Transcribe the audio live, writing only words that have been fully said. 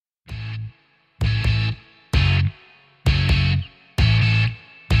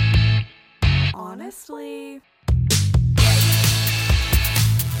Honestly.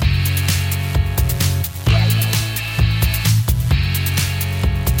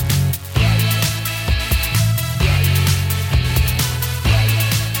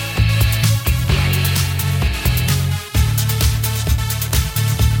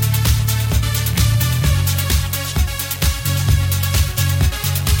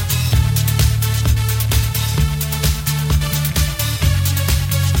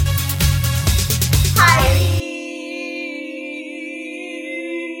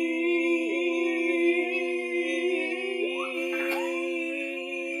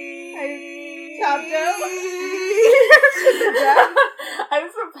 I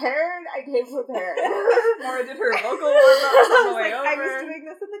was prepared. I came prepared. Maura did her vocal warm-ups on the way over. I was doing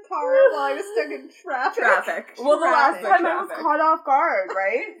this in the car while I was stuck in traffic. Well, the last time I was Traffic. caught off guard,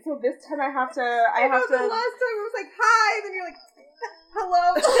 right? So this time I have to. I know the last time I was like, hi, and then you're like, hello.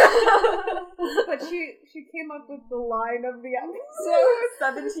 But she came up with the line of the episode.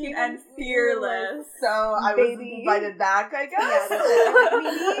 17 and fearless. So I was invited back, I guess. Yeah, we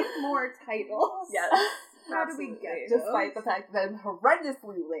need more titles. Yes. How do we get Despite the fact that I'm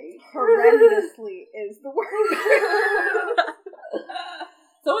horrendously late. Horrendously is the word.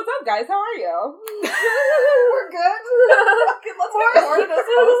 So what's up, guys? How are you? We're good. Okay, let's get more of this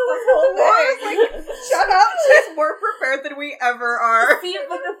host this whole Maura's thing. like, shut up. She's more prepared than we ever are. See,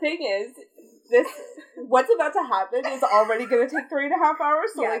 but the thing is, what's about to happen is already going to take 3.5 hours.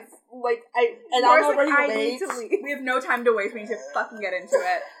 So Yes. I'm Maura's already I late. need to leave. We have no time to waste. We need to fucking get into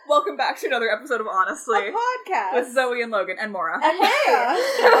it. Welcome back to another episode of Honestly A podcast. with Zoe and Logan and Maura. And hey,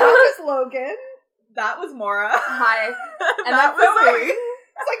 That was Logan. That was Maura. hi, And that that was was Zoe.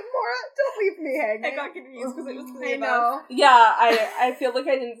 It's like, Maura, don't leave me hanging. I got confused because it was three I of us. know. Yeah, I feel like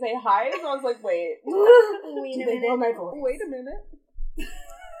I didn't say hi, so I was like, wait. Wait Do a they know minute. my voice? Wait a minute.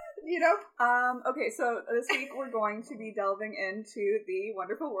 You know? Okay, so this week we're going to be delving into the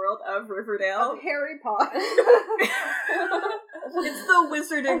wonderful world of Riverdale. Of Harry Potter. It's the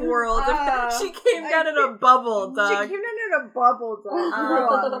wizarding world. She came down in a She bubble, Doug. came down in a bubble, Doug.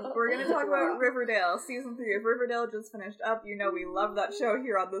 We're going to talk about Riverdale. Season 3 of Riverdale just finished up. You know we love that show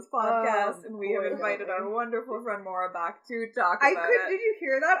here on this podcast, and we have boy, invited don't our wonderful friend Maura back to talk Did about it. you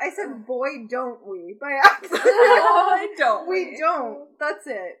hear that? I said, boy, don't we, by accident. Why don't We don't. That's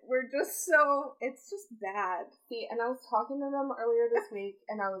it. We're just so, it's just bad. See, and I was talking to them earlier this week,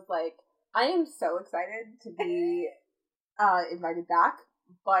 and I was like, I am so excited to be invited back,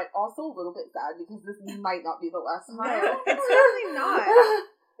 but also a little bit sad because this might not be the last time. No, it's definitely not.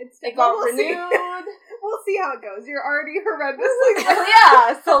 It got we'll see. renewed. We'll see how it goes. You're already horrendously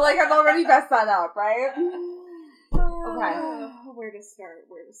Yeah, so like I've already messed that up, right? Okay. Where to start?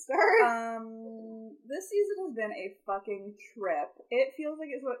 This season has been a fucking trip. It feels like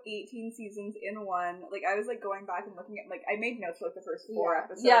it's about 18 seasons in one. Like, I was, like, going back and looking at, like, I made notes for, like, the first 4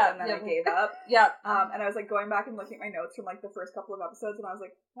 episodes, and then I gave up. Yeah. And I was, like, going back and looking at my notes from, like, the first couple of episodes, and I was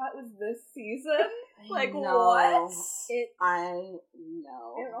like, that was this season? Like, what? I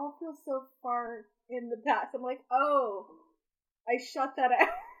know. It all feels so far in the past. I'm like, oh, I shut that out.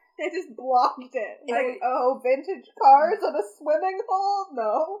 I just blocked it. Like, oh, vintage cars and a swimming hole?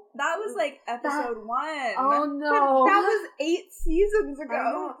 No. That was, like, episode 1. Oh, But no. that was 8 seasons I ago.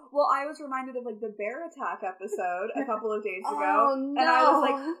 know. Well, I was reminded of, like, the bear attack episode a couple of days ago. Oh, no. And I was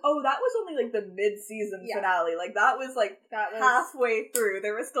like, oh, that was only, like, the mid-season finale. Like, that was, like, halfway through.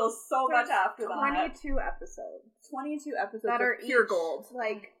 There was still so much after that. 22 episodes. 22 episodes That are of pure each, gold.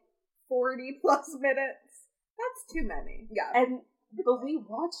 like, 40 plus minutes. That's too many. Yeah. But we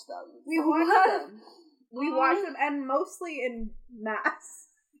watched them. We watched them, and mostly in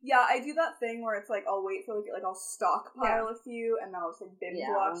mass. Yeah, I do that thing where it's like, I'll wait for, like I'll stockpile a few, and then I'll just, like, binge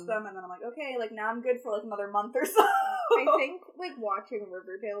watch them, and then I'm like, okay, like, now I'm good for, like, another month or so. I think, like, watching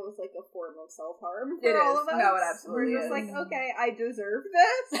Riverdale is, like, a form of self-harm for all of us. No, it absolutely We're just is. like, okay, I deserve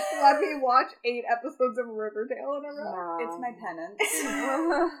this. Let me watch 8 episodes of Riverdale in a row. It's my penance.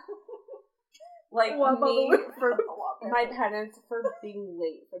 Like, Wubba. my penance for being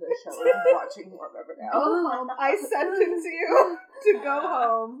late for the show and watching more Riverdale. Go home. I sentence you to go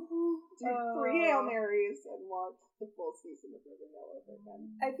home, do 3 Hail Marys, and watch the full season of Riverdale over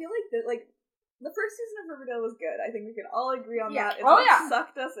again. I feel like that, like, the first season of Riverdale was good. I think we can all agree on that. It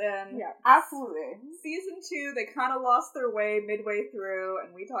sucked us in. Yeah, absolutely. Season 2, they kind of lost their way midway through,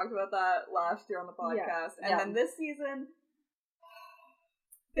 and we talked about that last year on the podcast. And then this season,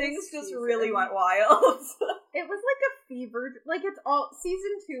 things just really went wild. It was like a fever, like it's all,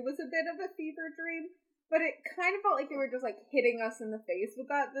 season 2 was a bit of a fever dream, but it kind of felt like they were just like hitting us in the face with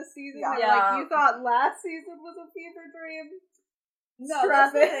that this season. Yeah. Like, you thought last season was a fever dream? No,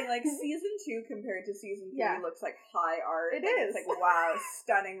 that's the thing. Like, season 2 compared to season 3 looks like high art. It is. It's like, wow,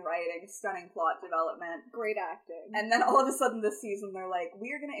 stunning writing, stunning plot development. Great acting. And then all of a sudden this season they're like, we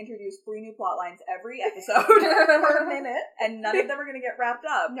are going to introduce 3 new plot lines every episode. For a minute. And none of them are going to get wrapped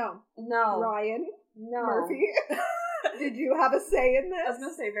up. No. No. Murphy. Did you have a say in this? I was going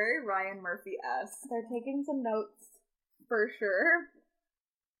to say, very Ryan Murphy-esque. They're taking some notes. For sure.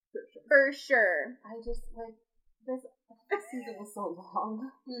 I just, like, this season was so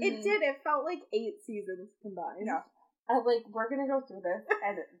long. It did. It felt like 8 seasons combined. Yeah. And, like, we're gonna go through this,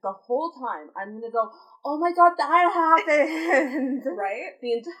 and the whole time, I'm gonna go, oh my god, that happened! Right?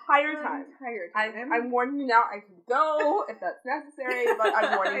 The entire time. I'm warning you now, I can go if that's necessary, but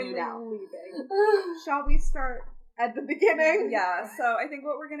I'm warning you now. Leaving. Shall we start at the beginning? Yeah, so I think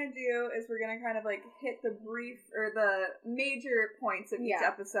what we're gonna do is we're gonna kind of, like, hit the brief, or the major points of each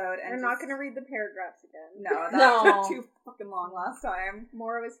episode, and we're not gonna read the paragraphs again. No, that took too fucking long last time.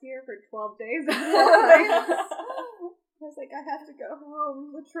 Maura was here for 12 days and 12 nights. I was like, I have to go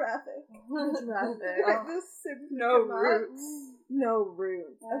home. The traffic. No roots. No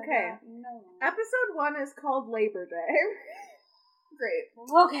roots. Okay. No. Episode 1 is called Labor Day. Great.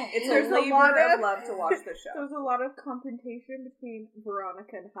 Okay. It's a labor of love to watch the show. There's a lot of confrontation between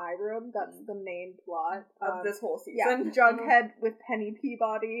Veronica and Hiram. That's the main plot of this whole season. Yeah, Jughead with Penny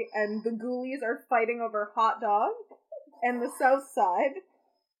Peabody, and the Ghoulies are fighting over hot dog and the South Side.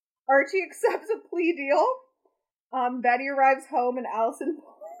 Archie accepts a plea deal. Betty arrives home, and Alice and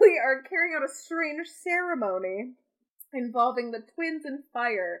Polly are carrying out a strange ceremony involving the twins and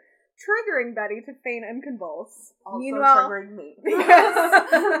fire, triggering Betty to faint and convulse. Also Meanwhile, triggering me.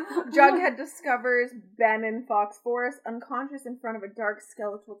 Yes. Jughead discovers Ben in Fox Forest unconscious in front of a dark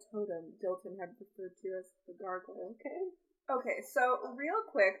skeletal totem Dilton had referred to as the gargoyle. Okay, so real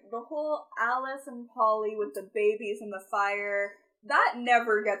quick, the whole Alice and Polly with the babies and the fire, that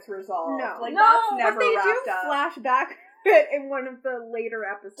never gets resolved. No. That's never but they wrapped do up. flashback it in one of the later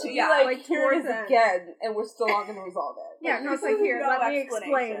episodes. Yeah, like here it is again, and we're still not going to resolve it. Yeah, no, it's like, here, let me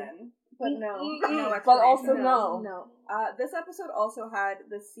explain. But no explanation. But also no. This episode also had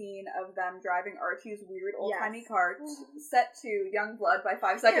the scene of them driving Archie's weird old-timey cart set to Young Blood by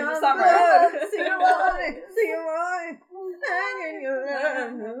 5 Seconds of Summer.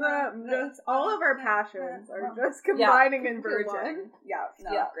 All of our passions are just combining and merging.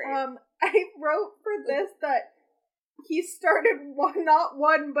 Great. I wrote for this that he started not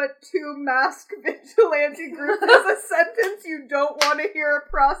one but 2 masked vigilante groups as a sentence you don't want to hear a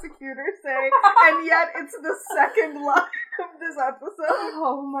prosecutor say, and yet it's the second line of this episode.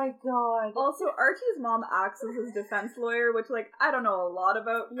 Oh my god. Also, Archie's mom acts as his defense lawyer, which, like, I don't know a lot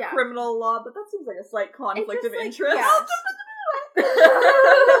about criminal law, but that seems like a slight conflict of interest.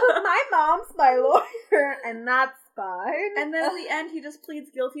 My mom's my lawyer, and that's fine. And then at the end, he just pleads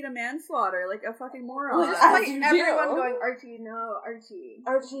guilty to manslaughter, like a fucking moron. Like everyone going, Archie, no, Archie.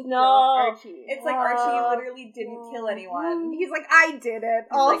 Archie, no. Archie. It's like Archie literally didn't kill anyone. He's like, I did it.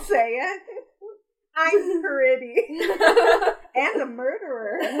 I'll say it. I'm pretty. And a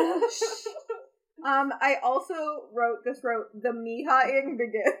murderer. I also wrote the Miha-ing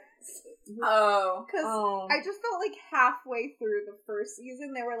begins. Because I just felt like halfway through the first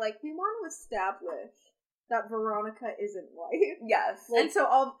season, they were like, we want to establish that Veronica isn't white. Yes. And so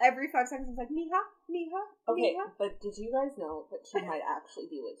every 5 seconds it's like, Miha. Okay, but did you guys know that she might actually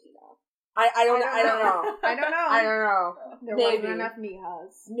be Latina? I don't know. There wasn't enough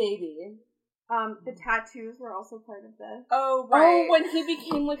Mihas. Maybe. The tattoos were also part of this. Oh, right. Oh, when he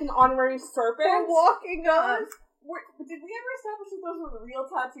became like an honorary serpent? For walking us. Did we ever establish that those were real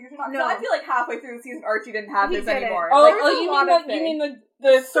tattoos or not? No. I feel like halfway through the season, Archie didn't have this anymore. You mean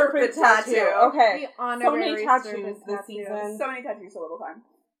the serpent tattoo? Okay. So many tattoos this season. So many tattoos, so little time.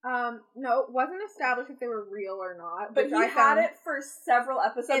 No, it wasn't established if they were real or not. But he had it for several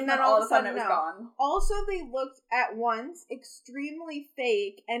episodes, and then all of a sudden it was gone. Also, they looked at once extremely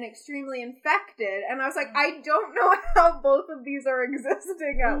fake and extremely infected, and I was like, I don't know how both of these are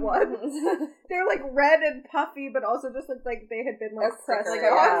existing at once. They're like red and puffy, but also just looked like they had been like pressed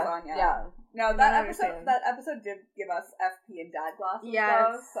on. No, that episode did give us FP and dad glasses,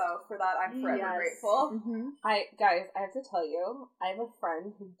 though, so for that I'm forever grateful. Mm-hmm. Guys, I have to tell you, I have a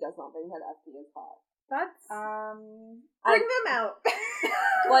friend who does not think that FP is hot. That's bring them out.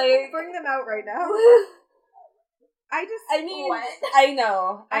 Bring them out right now. I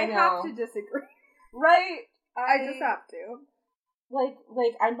know. I have to disagree. Right? I just have to. like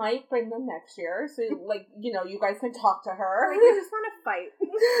I might bring them next year, so like, you know, you guys can talk to her. Like, we just want to fight.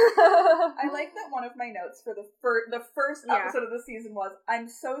 I like that one of my notes for the first episode of the season was, I'm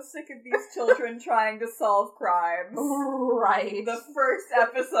so sick of these children trying to solve crimes. Right. The first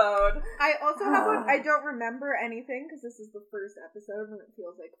episode. I also have one, I don't remember anything, because this is the first episode, and it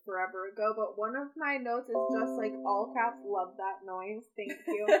feels like forever ago, but one of my notes is just, like, all caps, love that noise, thank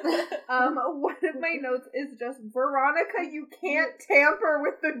you. One of my notes is just, Veronica, you can't tamper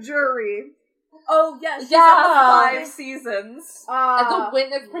with the jury. Oh, yes. Yeah. 5 seasons. As a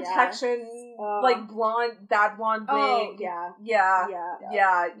witness protection, like blonde, bad blonde wig. Oh, yeah.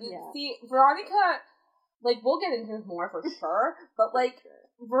 Yeah. See, Veronica, like, we'll get into this more for sure, but, like,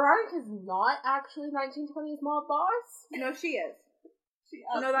 Veronica's not actually 1920s mob boss. No, she is.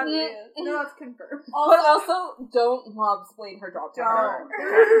 No, that's confirmed. But also, don't mob-splain her job to her.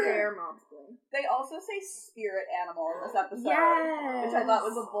 Don't dare mob-splain. They also say spirit animal in this episode, yes. which I thought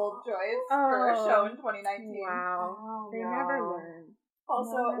was a bold choice for a show in 2019. Wow. They never learn.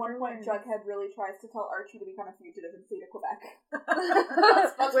 Also, at one point, Jughead really tries to tell Archie to become a fugitive and flee to Quebec.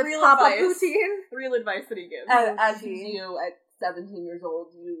 That's with real Papa advice. Poutine. Real advice that he gives. As you do at 17 years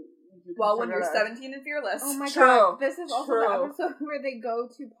old, well, when you're 17 and fearless. Oh my True. god, this is also True. the episode where they go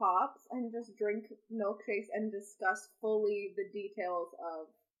to Pops and just drink milkshakes and discuss fully the details of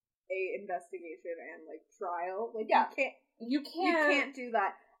a investigation and, like, trial. Like, you you can't do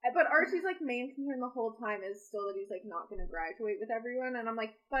that. But Archie's, like, main concern the whole time is still that he's, like, not going to graduate with everyone, and I'm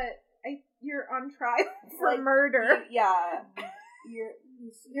like, but you're on trial for murder.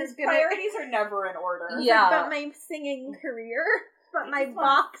 His priorities are never in order. Yeah. But my singing career. But my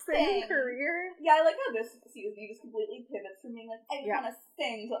boxing career. Yeah, I like how this season he just completely pivots from being like, I just want to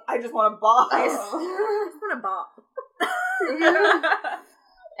sing to I just want to box. I just want to box.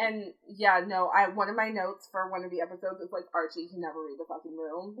 And one of my notes for one of the episodes is like, Archie can never read the fucking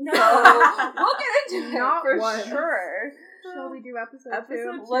room. No. So we'll get into Not it for one. sure. Shall we do episode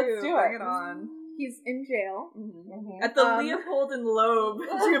 2? Let's do Bring it. it on. He's in jail. Mm-hmm. At the Leopold and Loeb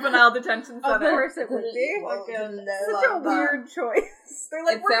Juvenile Detention Center. Of course it would be. Such a weird choice. They're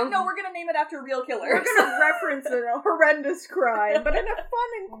like, we're gonna name it after a real killer. We're gonna reference a horrendous crime, but in a fun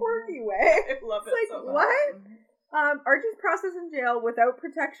and quirky way. I love it It's like, so much. what? Archie's processed in jail without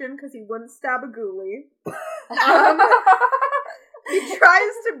protection because he wouldn't stab a ghoulie. He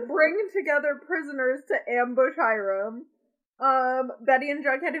tries to bring together prisoners to ambush Hiram. Betty and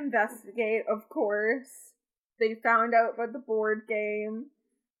Jughead investigate, of course. They found out about the board game.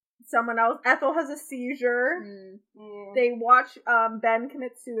 Someone else, Ethel has a seizure. They watch Ben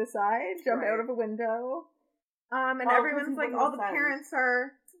commit suicide, jump out of a window. And everyone's like, all the parents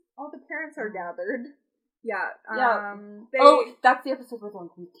are gathered. Yeah. That's the episode where they're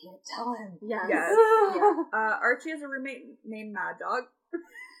like, we can't tell him. Yes. Archie has a roommate named Mad Dog.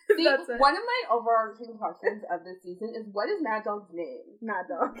 See, one of my overarching questions of this season is, what is Mad Dog's name? Mad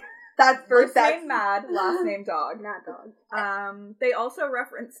Dog. That's first name Mad, last name Dog. Mad Dog. They also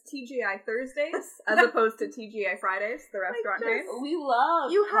reference TGI Thursdays as opposed to TGI Fridays, the restaurant name. We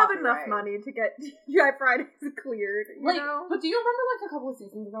love You have copyright. enough money to get TGI Fridays cleared, you know? But do you remember, like, a couple of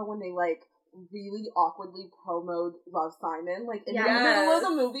seasons ago when they, like, really awkwardly promoted Love, Simon? Like, in the middle of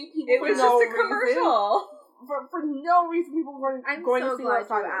the movie, people it was just a commercial. For no reason, people were going to see Love,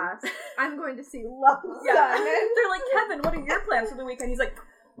 Simon. I'm going to see Love, Simon. They're like, Kevin, what are your plans for the weekend? He's like,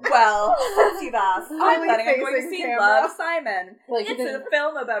 well, since you've asked, I'm going to see Love, Simon. Like, it's a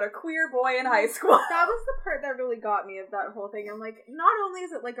film about a queer boy in high school. That was the part that really got me of that whole thing. I'm like, not only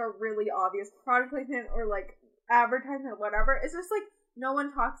is it like a really obvious product placement or like advertisement, whatever, it's just like, no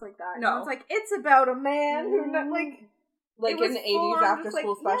one talks like that. No. It's like, it's about a man who, like an 80s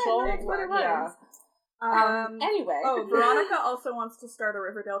after-school special. Yeah, that's what it was. Yeah. Anyway. Oh, Veronica also wants to start a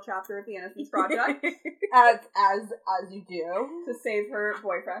Riverdale chapter of the Innocence Project. as you do. To save her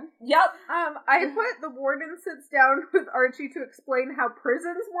boyfriend. Yep. I put the warden sits down with Archie to explain how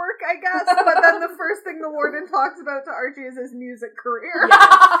prisons work, I guess, but then the first thing the warden talks about to Archie is his music career.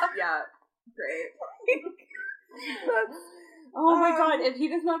 Yeah. Great. Oh my god, if he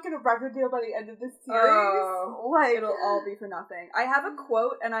does not get a record deal by the end of this series, it'll all be for nothing. I have a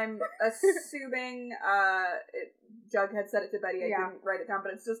quote, and I'm assuming Jughead said it to Betty. I didn't write it down,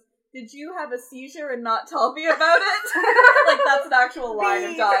 but it's just, did you have a seizure and not tell me about it? Like, that's an actual line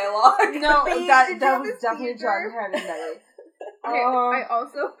of dialogue. No, that was definitely Jughead and Betty. I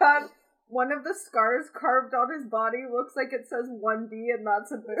also have one of the scars carved on his body looks like it says 1D, and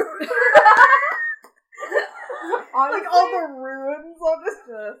that's a boot. Honestly, like all the ruins on his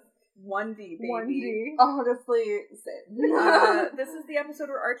 1D, baby. 1D. Honestly, same. This is the episode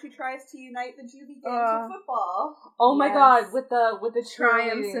where Archie tries to unite the juvie gangs with football. Oh my Yes. god, with the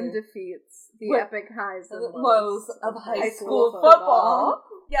Triumphs cheerleading. and defeats. The With epic highs and lows of high school football. football.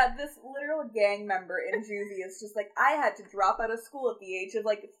 Yeah, this literal gang member in juvie is just like, I had to drop out of school at the age of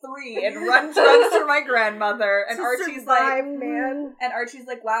 3 and run drugs for my grandmother. And To Archie's survive, like, man. And Archie's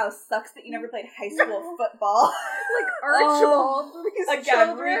like, wow, sucks that you never played high school football. Archibald, these Again,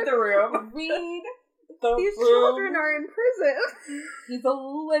 children, read the room. Read the these room. children are in prison. He's a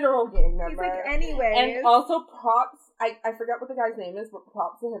literal gang He's member. like, anyways. And also props, I forget what the guy's name is, but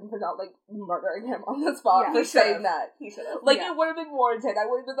props to him for not, murdering him on the spot Yeah, for he saying should've. that. He should have. It would have been warranted. I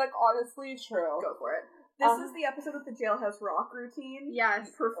would have been like, honestly, true. Go for it. This is the episode with the Jailhouse Rock routine.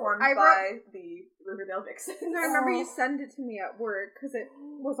 Yes. Performed I by the Riverdale Vixens. I remember you sent it to me at work because it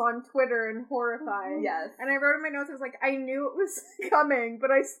was on Twitter and horrifying. Yes. And I wrote in my notes, I was like, I knew it was coming,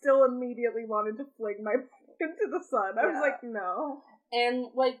 but I still immediately wanted to fling my into the sun. I was Yeah. like, no. And,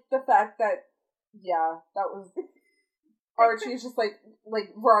 the fact that, that was... Archie's just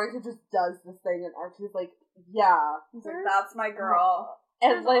Veronica just does this thing, and Archie's like, yeah. He's like, that's my girl.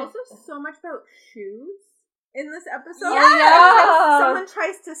 And, There's also so much about shoes in this episode. Yeah. Someone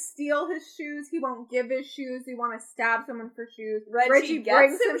tries to steal his shoes. He won't give his shoes. He want to stab someone for shoes. Reggie gets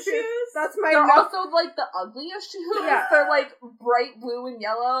brings him him shoes. That's my they're note. also, the ugliest shoes. Yeah. They're, bright blue and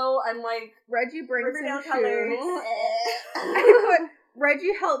yellow, and, Reggie brings him Riverdale shoes. colors. I put,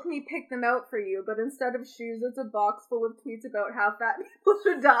 Reggie helped me pick them out for you, but instead of shoes, it's a box full of tweets about how fat people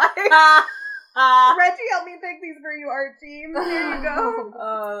should die. Reggie helped me pick these for you, Archie. There you go.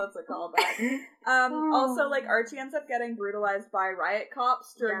 Oh, that's a callback. Also, Archie ends up getting brutalized by riot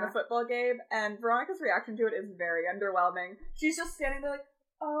cops during the football game, and Veronica's reaction to it is very underwhelming. She's just standing there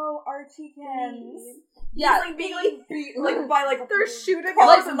oh, Archiekins. Yeah, He's, being, beat, by, They're shooting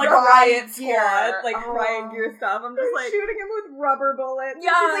cops him and, with riot gear. squad, riot gear stuff. I'm just They're shooting him with rubber bullets.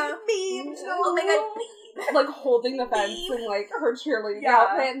 Yeah. Beep. Oh my god, holding the fence and, her cheerleading Yeah.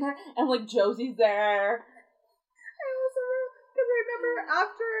 outfit, and, Josie's there. Because I remember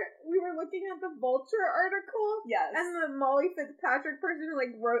after we were looking at the Vulture article, yes. and the Molly Fitzpatrick person who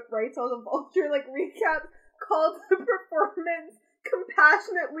writes all the Vulture recaps called the performance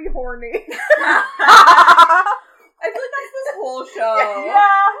compassionately horny. I feel like that's this whole show.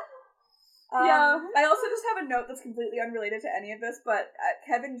 Yeah. I also just have a note that's completely unrelated to any of this, but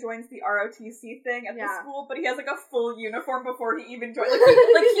Kevin joins the ROTC thing at the school, but he has a full uniform before he even joins.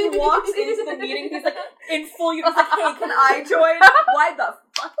 He walks into the meeting, he's in full uniform. He's hey, can I join? Why the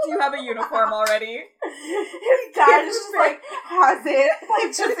fuck do you have a uniform already? His dad is just has it,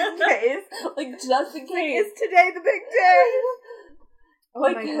 just in case. Just in case. Is today the big day? Oh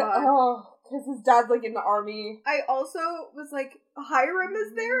my god. Because his dad's in the army. I also was Hiram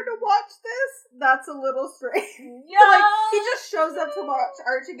is there to watch this? That's a little strange. Yeah. He just shows up to watch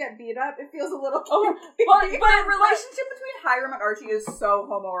Archie get beat up. It feels a little but the relationship between Hiram and Archie is so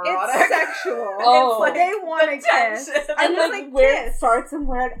homoerotic. It's sexual. Oh. It's they want to kiss. And where kiss. it starts and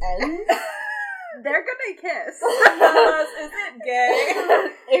where it ends. They're gonna kiss. Is it gay?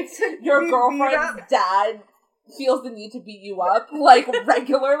 It's your girlfriend's dad feels the need to beat you up,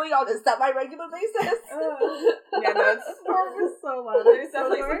 regularly on a semi-regular basis. Yeah, no, it's so loud. There's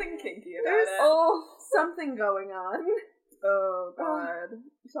definitely something kinky about it. Oh, something going on. Oh, God.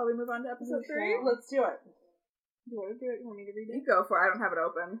 Shall we move on to episode 3? Let's do it. You want to do it? You want me to read You it? go for it. I don't have it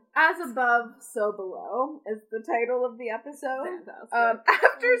open. As above, so below is the title of the episode. Fantastic.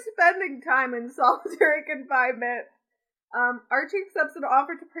 After spending time in solitary confinement, Archie accepts an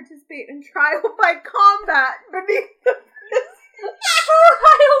offer to participate in trial by combat beneath the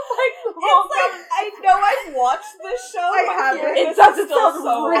Trial by combat. I know I've watched this show. I haven't. It doesn't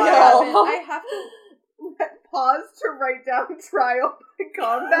sound real. I have to pause to write down trial by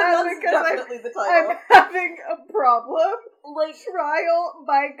combat That's because definitely the I'm title. having a problem. Trial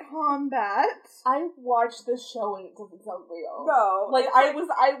by combat. I watched this show and it doesn't sound real. No.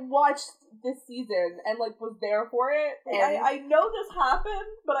 I watched this season and was there for it. And I know this happened,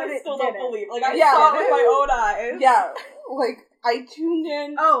 but I it still don't didn't. believe. I saw it with my own eyes. yeah, I tuned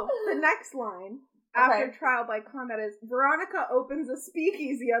in. Oh, the next line after Okay. trial by combat is Veronica opens a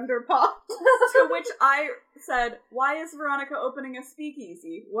speakeasy under Pop. To which I said, "Why is Veronica opening a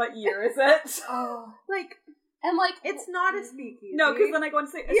speakeasy? What year is it?" And It's not a speakeasy. No, because then I go and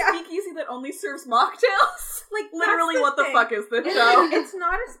say a Yeah. speakeasy that only serves mocktails. Literally, that's what the thing. fuck is this show? It's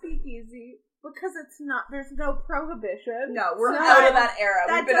not a speakeasy because it's not. There's no prohibition. No, we're So out of that era.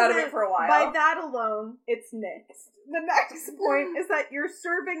 that We've been out of it for a while. By that alone, it's next. The next point is that you're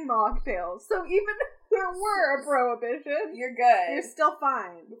serving mocktails. So even if there were a prohibition, You're good. you're still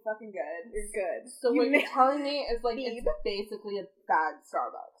fine. You're fucking good. You're good. So You what you're na- telling me is like Babe. it's basically a bad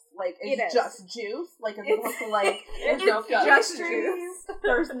Starbucks. Like It it's is. just juice. Like as opposed to like there's It's no just pastries, juice.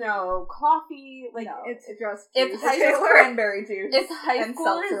 there's no coffee. Like No. It's just It's juice. high It's school- cranberry juice. it's high and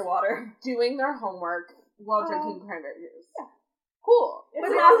seltzer schoolers water. doing their homework while Oh. drinking cranberry juice. Cool. It's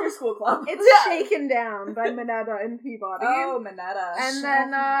But an it's- after school club. It's Shaken Down by Minetta and Peabody. Oh, Minetta. And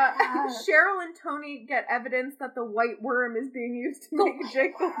then Cheryl and Tony get evidence that the white worm is being used to make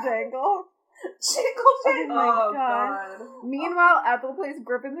Jingle Jangle. Oh my oh God. god. Meanwhile, Ethel plays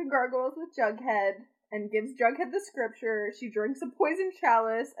Griffins and Gargoyles with Jughead and gives Jughead the scripture. She drinks a poison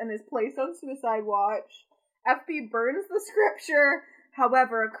chalice and is placed on suicide watch. FP burns the scripture.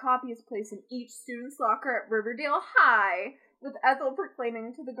 However, a copy is placed in each student's locker at Riverdale High, with Ethel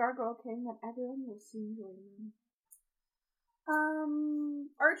proclaiming to the Gargoyle King that everyone will soon join them.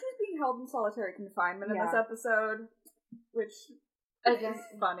 Archie's being held in solitary confinement in this Yeah. episode, which I is guess.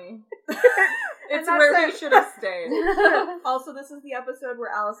 funny. And It's that's where he it. should have stayed. Also, this is the episode where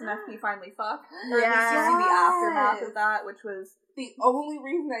Alice and FP finally fuck. Or at least you see the aftermath of that, which was The only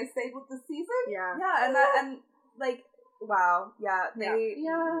reason I stayed with the season. Yeah. wow, yeah, they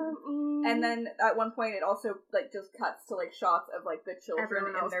Yeah. And then at one point it also like just cuts to like shots of like the children Everyone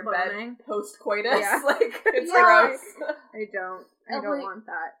in else their boning. bed post coitus. Yeah. Like it's Yeah. gross. I don't I'm like- want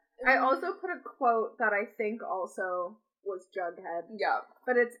that. I also put a quote that I think also was Jughead. Yeah.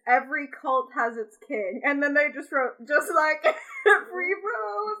 But it's every cult has its king. And then they just wrote, just like every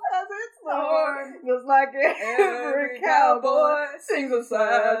rose has its thorn. Just like every cowboy sings a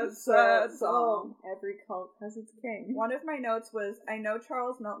sad, sad song. Every cult has its king. One of my notes was, I know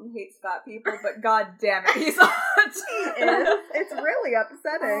Charles Melton hates fat people, but god damn it, he's hot. It's really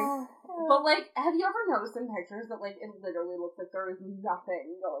upsetting. But like, have you ever noticed in pictures that like it literally looks like there is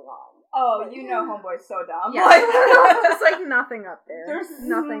nothing going on? Oh, you know homeboy's so dumb. Yeah, Like, there's like nothing up there. There's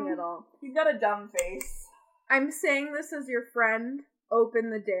nothing at all. he's got a dumb face. I'm saying this as your friend. Open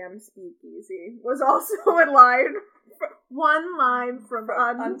the damn speakeasy was also a line. One line from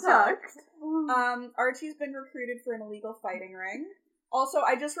Untucked. Archie's been recruited for an illegal fighting ring. Also,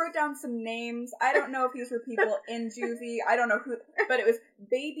 I just wrote down some names. I don't know if these were people in juvie. I don't know who, but it was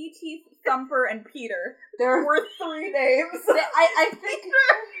Baby Teeth, Thumper, and Peter. There Were 3 names. I think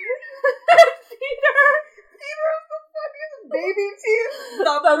Baby teeth.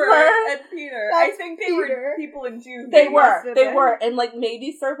 Thumper and Peter. I That's think they Peter. were people in juvie. they must were, have they been. were, and like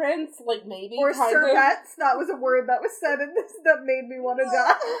maybe serpents, like maybe Or kind of. serpents. That was a word that was said in this that made me want to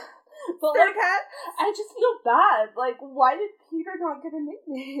die. But like, Serpent. I just feel bad. Like, why did Peter not get a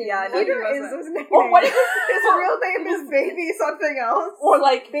nickname? Yeah, no, Peter he is wasn't. his nickname. Or what if His real name is Baby something else. Or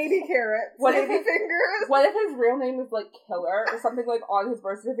like, Baby Carrots. What if- Baby Fingers. what if his real name is like Killer or something like on his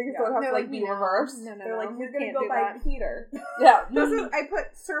birth certificate, so it has to like be reversed? No, They're like, you're we gonna can't go do by that. Peter. Yeah. This is, I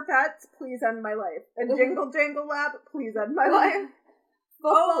put Serpents, please end my life. And Jingle Jangle Lab, please end my life.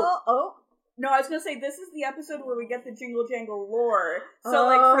 Football, oh. No, I was gonna say, this is the episode where we get the Jingle Jangle lore. So,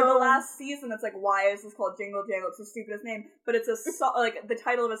 like, for the Oh. last season, it's like, why is this called Jingle Jangle? It's the stupidest name. But it's a like, the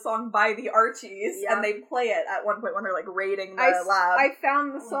title of a song by the Archies, Yeah. and they play it at one point when they're, like, raiding the I lab. I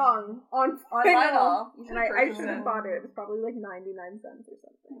found the song on On vinyl. vinyl. You And I purchase should it. have bought it. It was probably like 99 cents or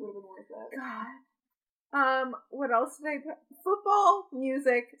something. It would've been worth it. God. What else did I put? Football,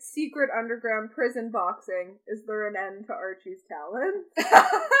 music, secret underground prison boxing. Is there an end to Archie's talent?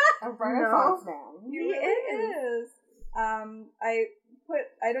 A Renaissance man. He really is.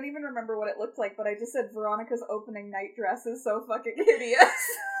 I don't even remember what it looked like, but I just said Veronica's opening night dress is so fucking hideous.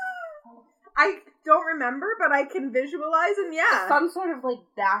 I don't remember, but I can visualize, and yeah. Some sort of like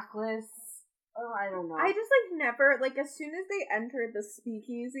backless. Oh, I don't know. I just like never like as soon as they entered the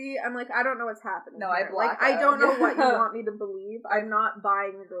speakeasy, I'm like, I don't know what's happening. No, I here. like black I don't know out. what you want me to believe. I'm not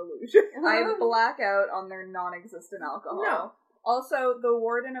buying the delusion. I black out on their non-existent alcohol. No. Also, the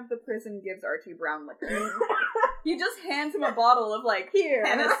warden of the prison gives Archie brown liquor. He just hands him a bottle of, like, Here.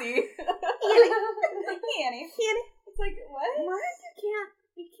 Hennessy. Henny. It's like, what? What?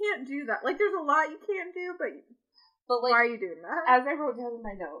 You can't do that. Like there's a lot you can't do, but But like, why are you doing that? as I wrote down in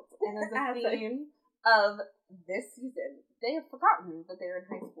my notes, and as As a I- theme of this season, they have forgotten that they're in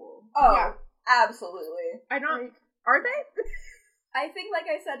high school. Oh, Yeah. absolutely. I don't. Like, Are they? I think, like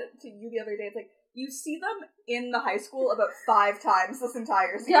I said to you the other day, it's like, you see them in the high school about 5 times this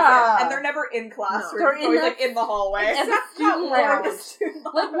entire season, Yeah. and they're never in classrooms. They're They're in always, the- like, in the hallway. It's a Except student that lounge. Student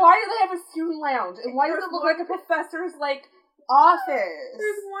Like, why do they have a student lounge? And why does it look like a professor's, like, Office.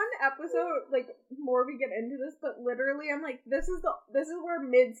 There's one episode, like, more we get into this, but literally I'm like, this is where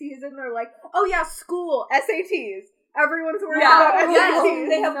mid-season they're like, oh yeah, school, SATs. Everyone's worried about SATs.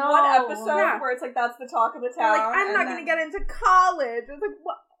 They have one episode where it's like, that's the talk of the town. They're like, I'm not gonna get into college. It's like,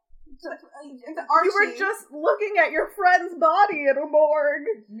 what? You were just looking at your friend's body in a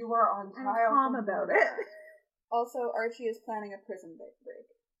morgue. You were on trial. I'm calm about it. Also, Archie is planning a prison break.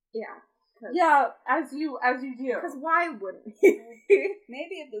 Yeah. Yeah, as you do. Because why wouldn't he?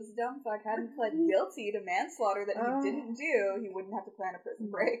 Maybe if this dumb fuck hadn't pled guilty to manslaughter that he didn't do, he wouldn't have to plan a prison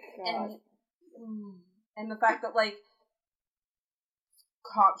break. And the fact that, like,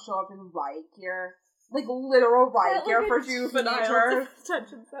 cops show up in riot gear. Like, literal riot gear for juvenile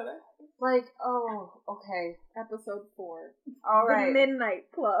detention center. Like, oh, okay. Episode 4. Alright. The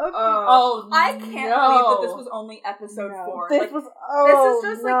Midnight Club. I can't believe that this was only episode 4. This is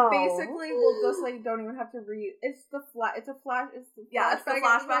just, like, basically, we'll just, like, don't even have to read. It's the flashback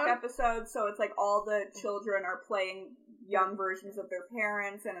episode, so it's, like, all the children are playing young versions of their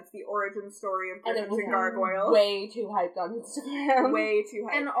parents, and it's the origin story of Griffins and Gargoyles. Way too hyped on Instagram. Way too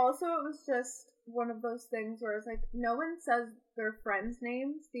hyped. And also, it was just one of those things where it's like, no one says their friends'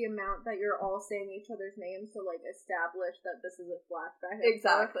 names the amount that you're all saying each other's names to, like, establish that this is a flashback.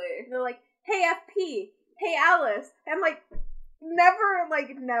 Exactly. They're like, hey, FP, hey, Alice. And, like,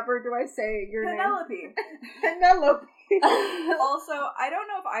 never do I say your Penelope. Penelope. Also, I don't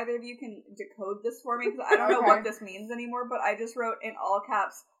know if either of you can decode this for me, because I don't know what this means anymore, but I just wrote in all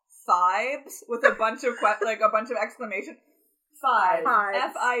caps, Fibes, with a bunch of a bunch of exclamation. Fibes.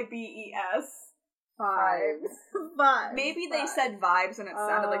 Fibes. Vibes. Maybe they said vibes and it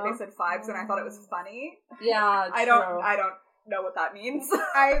sounded like they said vibes and I thought it was funny. Yeah, I don't know what that means.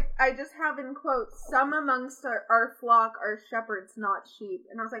 I just have in quotes, some amongst our flock are shepherds, not sheep.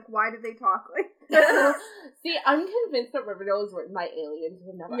 And I was like, why did they talk like this? See, I'm convinced that Riverdale was written by aliens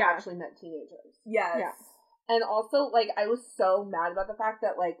who never actually met teenagers. Yes. Yeah. And also, like, I was so mad about the fact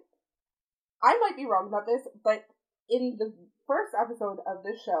that, like, I might be wrong about this, but in the first episode of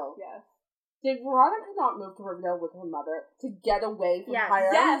this show, did Veronica not move to Riverdale with her mother to get away from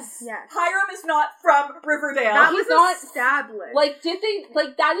Hiram? Yes. Hiram is not from Riverdale. That was not established. Like, did they,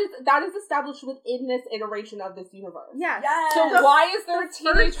 like, that is established within this iteration of this universe. Yes. So why is there a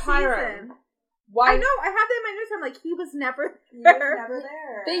teenage Hiram? Why? I know, I have that in my notes. I'm like, he was never there.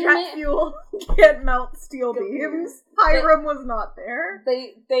 Jet fuel can't melt steel beams. Hiram was not there.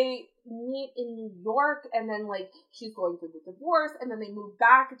 They meet in New York, and then, like, she's going through the divorce, and then they move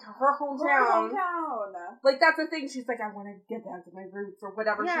back to her hometown. Like, that's the thing. She's like, I want to get back to my roots, or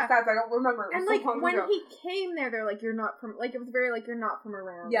whatever she says. I don't remember. And, like, when he came there, they're like, you're not from, like, it was very, like, you're not from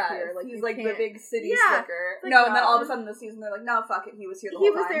around here. Like, he's, like, the big city slicker. Like, no, and then all of a sudden this season, they're like, no, fuck it, he was here the whole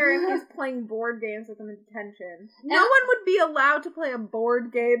time. He was there, and he was playing board games with them in detention. No one would be allowed to play a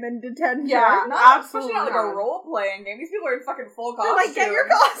board game in detention. Yeah, especially not, like, a role-playing game. These people are in fucking full costumes. They're like, get your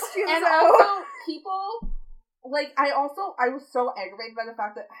costumes and out. Also, people, like, I was so aggravated by the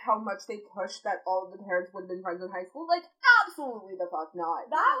fact that how much they pushed that all of the parents would have been friends in high school. Like, absolutely the fuck not.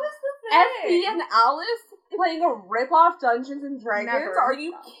 That was the thing. FP and Alice playing a rip-off Dungeons and Dragons? Never. Are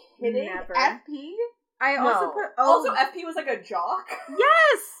you kidding? Never. FP? I also put... Also, FP was like a jock?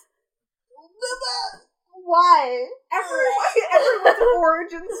 Yes! Why? Everyone's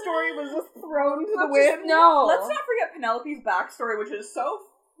origin story was just thrown to the wind. No. Let's not forget Penelope's backstory, which is so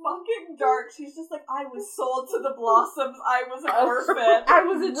fucking dark. She's just like, I was sold to the Blossoms. I was an orphan. I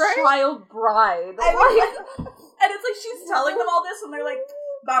was a child bride. And it's like she's telling them all this, and they're like,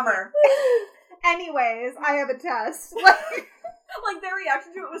 bummer. Anyways, I have a test. Like, their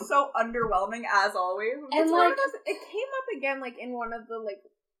reaction to it was so underwhelming, as always. And, it's like, it came up again, like, in one of the, like,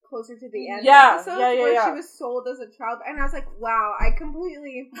 closer to the end episodes where she was sold as a child, and I was like, wow, I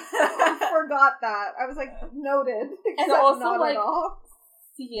completely forgot that. I was like, noted. And also, not like, at all.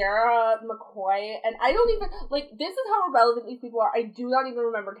 Sierra McCoy, and I don't even, like, this is how irrelevant these people are. I do not even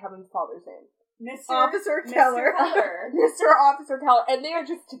remember Kevin's father's name. Mr. Officer Keller. Mr. Officer Keller, and they are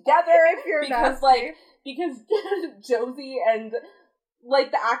just together because Josie and,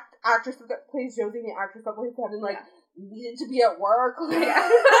 like, the actress that plays Josie and the actress that plays Kevin, like, needed to be at work. Like,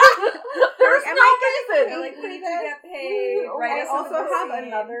 there's no reason. Like, we need to get paid. I also have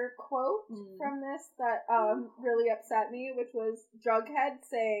another quote from this that really upset me, which was Jughead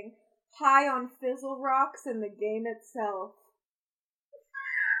saying, "High on fizzle rocks and the game itself."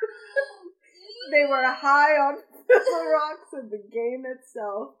 They were high on fizzle rocks and the game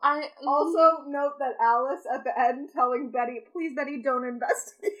itself. I also note that Alice at the end telling Betty, please Betty, don't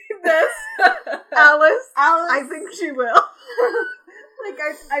investigate this. Alice, I think she will. Like,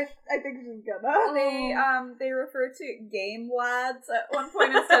 I think she's gonna. They refer to game lads at one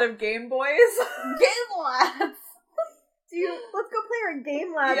point instead of Game Boys. Game lads! Let's go play our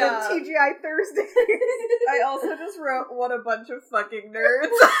game lab on TGI Thursday. I also just wrote, what a bunch of fucking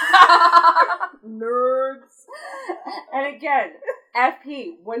nerds. Nerds. And again,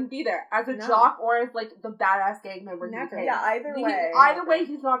 FP wouldn't be there as a jock or as like the badass gang member. Never. Yeah, either way. Either way,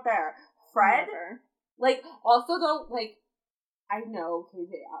 he's not there. Fred, Never. like, also though, like, I know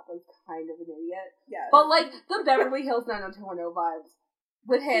KJ Appa's kind of an idiot. Yeah. But like the Beverly Hills 90210 vibes.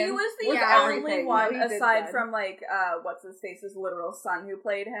 With him, he was the only one aside from like what's his face's literal son who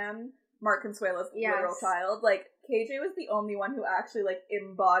played him, Mark Consuelo's literal child. Like KJ was the only one who actually like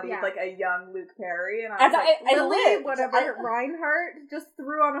embodied like a young Luke Perry, and I was Lily, Reinhardt just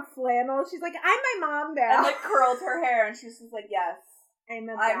threw on a flannel. She's like, "I'm my mom now," and like curled her hair, and she's just like, "Yes, I'm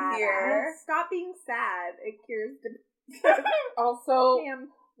here." Stop being sad. It cures. Also,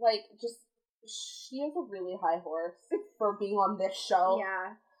 like just. She has a really high horse for being on this show.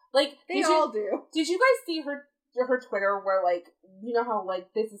 Yeah. Like, they all do. Did you guys see her Twitter where, like, you know how,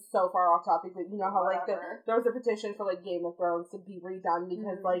 like, this is so far off topic, but you know how, like, there was a petition for, like, Game of Thrones to be redone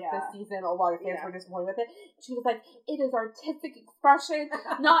because, this season, a lot of fans were disappointed with it. She was like, it is artistic expression,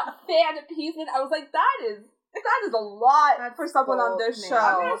 not fan appeasement. I was like, that is a lot for someone on this show.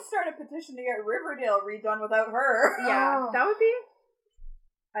 I'm gonna start a petition to get Riverdale redone without her. Yeah, that would be...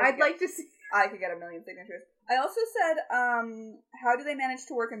 I'd like to see... I could get 1 million signatures. I also said, how do they manage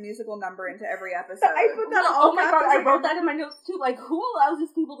to work a musical number into every episode? I put that all. Oh my god, I wrote that in my notes too. Like, who allows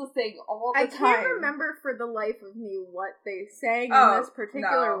these people to sing all the time? I can't remember for the life of me what they sang in this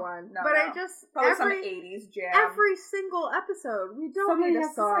particular one. But I just... Probably some 80s jam. Every single episode, we don't need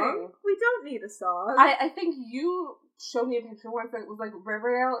a song. We don't need a song. I think you showed me a picture once that it was like,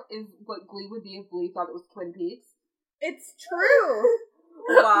 Riverdale is what Glee would be if Glee thought it was Twin Peaks. It's true!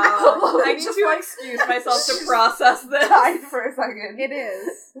 Wow. I need to excuse myself to process this. Died for a second. It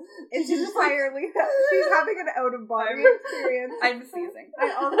is. It's entirely she's having an out-of-body experience. I'm seizing.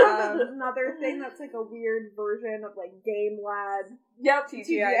 I also have another thing that's like a weird version of like Game Lad. Yep,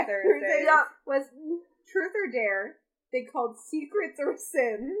 TGI Thursday. Was Truth or Dare. They called Secrets or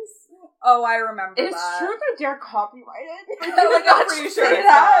Sins. Oh, I remember that. Is Truth or Dare copyrighted? Like, I'm pretty sure it's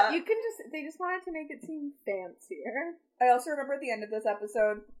not. They just wanted to make it seem fancier. I also remember at the end of this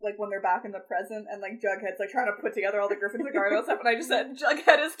episode, like, when they're back in the present, and, like, Jughead's, like, trying to put together all the Griffins and Gargoyles stuff, and I just said,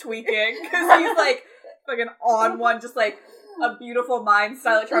 Jughead is tweaking, because he's, like, fucking on one, just, like, a beautiful mind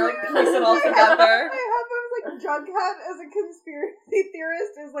style, like, trying to, like, piece it all together. Jughead as a conspiracy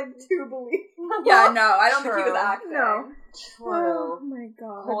theorist is, like, too believable. Yeah, no, I don't think he was acting. No. True. Oh my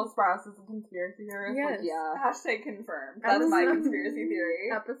god. Cole Sprouse is a conspiracy theorist. Yes. Like, yeah. Hashtag confirmed. That is my conspiracy theory.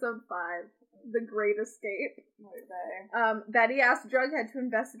 Episode 5. The Great Escape. Okay. Betty asked Jughead to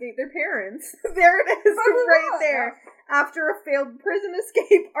investigate their parents. There it is, right there. After a failed prison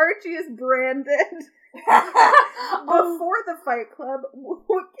escape, Archie is branded. Before the Fight Club,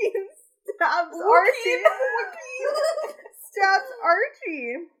 Wookiee stabs Archie. Stabs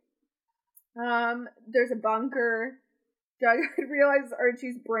Archie. There's a bunker. Jughead realizes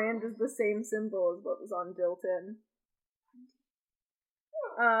Archie's brand is the same symbol as what was on Dilton.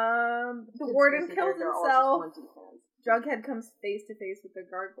 The warden kills himself. Jughead comes face to face with the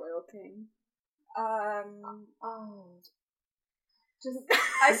Gargoyle King.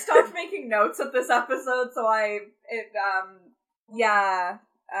 I stopped making notes of this episode, so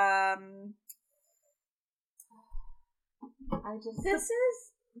This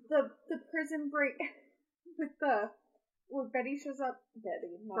is the prison break where Betty shows up.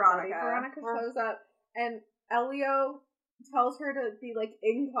 Veronica shows up, and Elio tells her to be like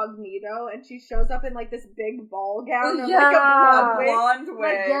incognito, and she shows up in like this big ball gown and like a blonde wig.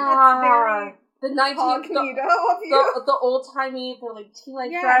 Like, it's very the 19th, the old timey, the like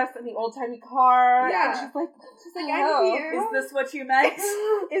tea-like dress and the old timey car. Yeah, and she's like, I'm here. Is this what you meant?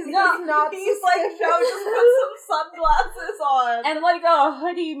 Is this not? He's like, no, just put some sunglasses on and like a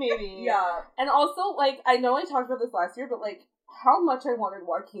hoodie, maybe. Yeah, and also like I know I talked about this last year, but like how much I wanted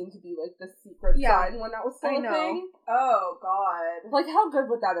Joaquin to be like the secret son when that was still a thing. Oh god, like how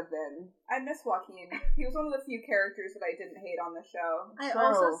good would that have been? I miss Joaquin. He was one of the few characters that I didn't hate on the show. I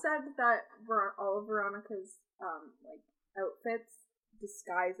also said that all of Veronica's like outfits,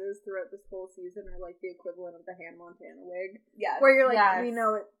 disguises throughout this whole season are like the equivalent of the Hannah Montana wig. Yeah, where you're like, we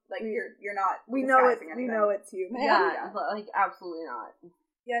know it. Like you're not. We know it. We know it's you, man. Yeah, like absolutely not.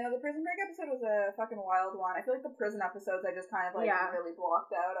 Yeah, no, the prison break episode was a fucking wild one. I feel like the prison episodes I just kind of like really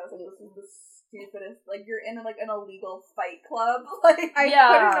blocked out. I was like, this is the stupidest. Like you're in like an illegal fight club. Like I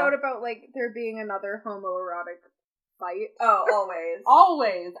put a note about like there being another homoerotic fight. Oh, always.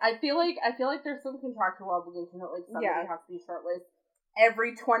 Always. I feel like there's some contractual obligation that like somebody has to be shirtless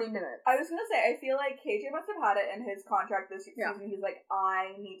every 20 minutes. I was gonna say, I feel like KJ must have had it in his contract this season. He's like,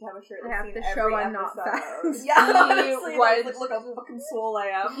 I need to have a shirtless scene every episode. Not fat. Yeah, honestly, like, look how fucking swole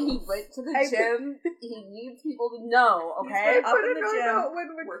I am. He went to the gym. He needs people to know, okay? Up in the gym. When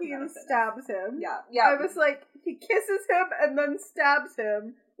McKean stabs him. Yeah. I was like, he kisses him and then stabs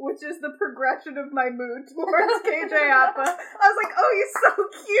him, which is the progression of my mood towards KJ Apa. I was like, oh, he's so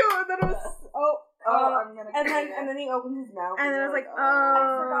cute. And then it was, I'm gonna and then he opens his mouth. And then I was like,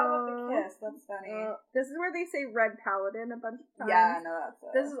 I forgot about the kiss. That's funny. This is where they say Red Paladin a bunch of times. Yeah, no, that's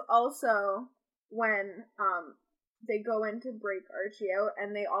it. This is also when they go in to break Archie out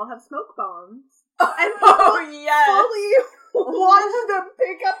and they all have smoke bombs. And yes! fully watch them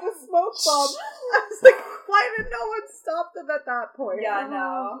pick up a smoke bomb. I was like, why did no one stop them at that point? Yeah,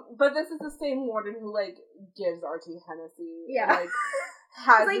 no. But this is the same warden who like gives Archie Hennessy. Yeah. And, like,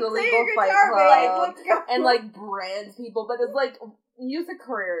 has like, an illegal fight club and like brands people, but it's like music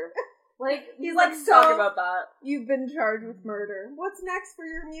career. Like he's like so talk about that. You've been charged with murder. What's next for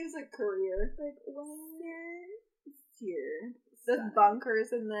your music career? Like here. The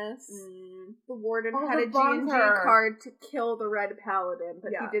bunkers in this. The warden had a G&G card to kill the Red Paladin,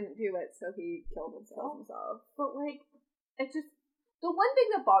 but he didn't do it, so he killed himself. But like, it's just the one thing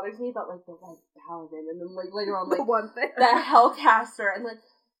that bothers me about like the Red Paladin, and then like later on, like the one thing, the Hellcaster, and like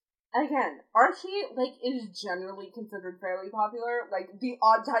again, Archie like is generally considered fairly popular. Like the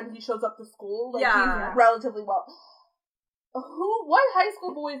odd time he shows up to school, like he's relatively well. What high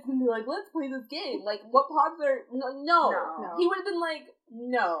school boy is gonna be like, let's play this game? Like, what popular? No. He would have been like,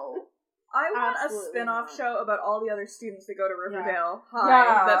 no. I want a spin-off show about all the other students that go to Riverdale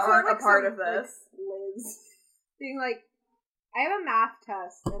that aren't a part of this. Liz being like, I have a math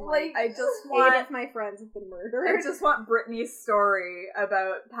test, and like I just want 8 of my friends have been murdered. I just want Brittany's story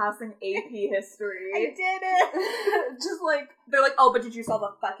about passing AP history. I did it. Just like they're like, oh, but did you solve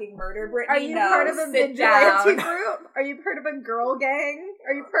a fucking murder, Brittany? Are you part of a vigilante group? Are you part of a girl gang?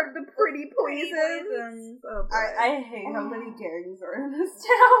 Are you part of the Pretty Poisons? Oh, I hate how many gangs are in this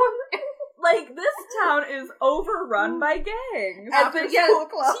town. Like, this town is overrun by gangs. After school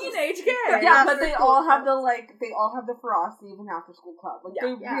clubs. Teenage gangs. Yeah, but they all have the ferocity of an after school club. Like, they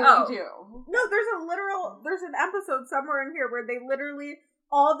really do. No, there's an episode somewhere in here where they literally,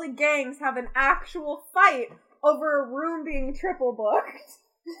 all the gangs have an actual fight over a room being triple booked.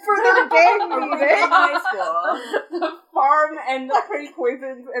 For their gang meeting. High school. The farm and the Pretty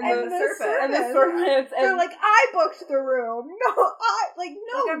Poisons and the serpents. They're like, I booked the room.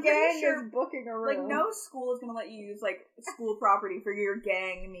 No gang is booking a room. Like, no school is gonna let you use, like, school property for your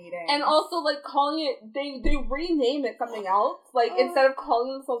gang meeting. And also, like, calling it, they rename it something else. Like, instead of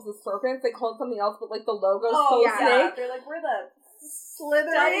calling themselves the serpents, they call it something else, but, like, the logo's snake. They're like, we're the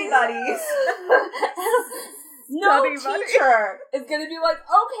Slytherin buddies. No teacher is gonna be like,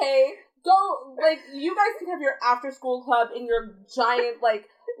 okay, go, like, you guys can have your after-school club in your giant, like,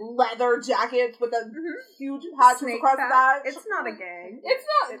 leather jackets with a huge patch across the back. It's not a gang. It's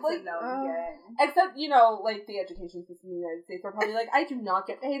not, it's like, a known gang. Except, you know, like, the education system in the United States are probably like, I do not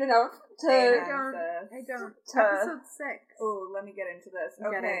get paid enough to... I don't. Episode 6. Oh, let me get into this.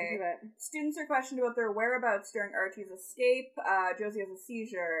 Okay. Get into it. Students are questioned about their whereabouts during Archie's escape. Josie has a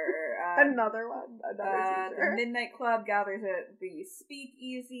seizure. Another one. Another seizure. The Midnight Club gathers at the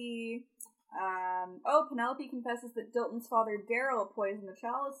Speakeasy. Penelope confesses that Dilton's father, Daryl, poisoned the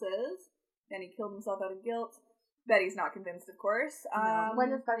chalices, and he killed himself out of guilt. Betty's not convinced, of course.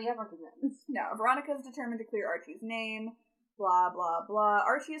 When is Betty ever convinced? No, Veronica's determined to clear Archie's name. Blah, blah, blah.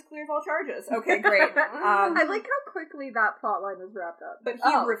 Archie is cleared of all charges. Okay, great. I like how quickly that plotline was wrapped up. But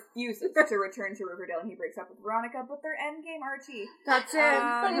he refuses to return to Riverdale, and he breaks up with Veronica, but they're endgame Archie. That's it.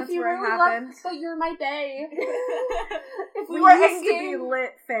 But that's if you really love, but you're my bae. If we used to be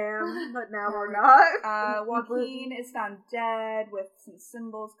lit, fam, but now we're not. Joaquin is found dead with some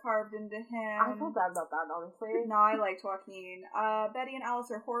symbols carved into him. I feel bad about that, honestly. No, I liked Joaquin. Betty and Alice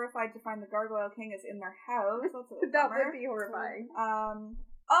are horrified to find the Gargoyle King is in their house. That would be horrifying.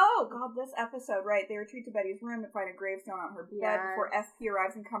 Oh god, this episode, right? They retreat to Betty's room to find a gravestone on her bed before FP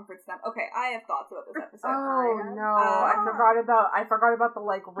arrives and comforts them. Okay, I have thoughts about this episode. Oh no, I forgot about the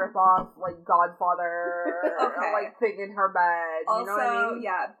like rip off like Godfather like thing in her bed. You know what I mean?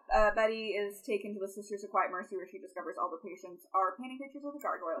 Yeah, Betty is taken to the Sisters of Quiet Mercy where she discovers all the patients are painting pictures of the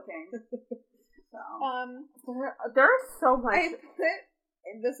Gargoyle King. So there's so much.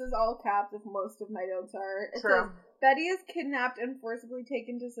 This is all caps if most of my notes are. It True. says, Betty is kidnapped and forcibly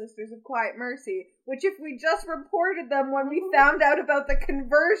taken to Sisters of Quiet Mercy, which if we just reported them when we found out about the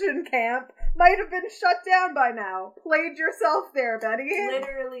conversion camp, might have been shut down by now. Played yourself there, Betty.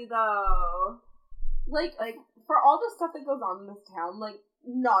 Literally, though. Like for all the stuff that goes on in this town, like,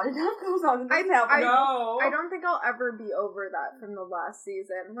 not enough goes on in this town. I don't think I'll ever be over that from the last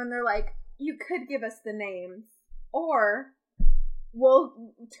season, when they're like, you could give us the names, or we'll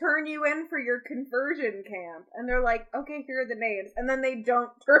turn you in for your conversion camp. And they're like, okay, here are the names. And then they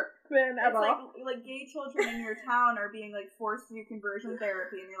don't turn them in at all. Like gay children in your town are being, like, forced to do conversion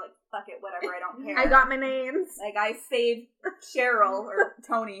therapy, and you're like, fuck it, whatever, I don't care. I got my names. Like, I saved Cheryl, or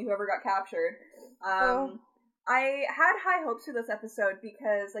Tony, whoever got captured. I had high hopes for this episode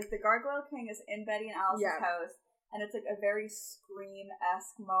because, like, the Gargoyle King is in Betty and Alice's house, and it's, like, a very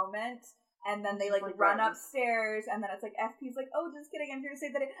Scream-esque moment. And then they, like, run upstairs, and then it's like, FP's like, oh, just kidding, I'm here to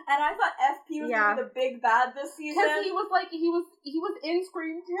save Betty. And I thought FP was gonna be the big bad this season. Because he was, like, he was in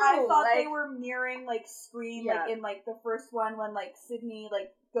Scream too. I thought they were mirroring, like, Scream, like, in, like, the first one when, like, Sydney,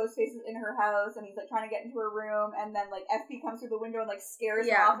 like, Ghostface is in her house, and he's, like, trying to get into her room, and then, like, FP comes through the window and, like, scares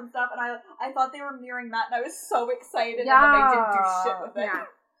her off and stuff, and I thought they were mirroring that, and I was so excited, and then they didn't do shit with it. Yeah.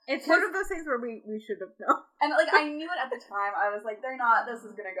 It's one of those things where we should have known. And, like, I knew it at the time. I was like, this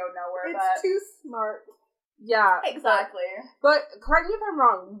is gonna go nowhere, It's too smart. Yeah. Exactly. But correct me if I'm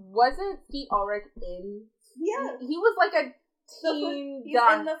wrong, wasn't Pete Ulrich in... Yeah. He was, like, a teen He's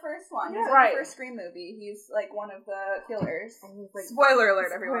in the first one. He's in the first Scream movie. He's, like, one of the killers. And he's, like, spoiler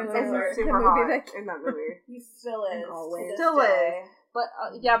alert, everyone. He's super hot in that movie. He still is. Still is. But,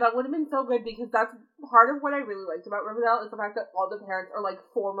 yeah, that would have been so good, because that's part of what I really liked about Riverdale, is the fact that all the parents are, like,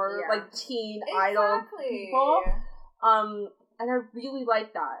 former, like, teen idol people. And I really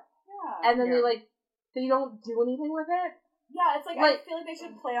like that. Yeah. And then they don't do anything with it. Yeah, it's like I feel like they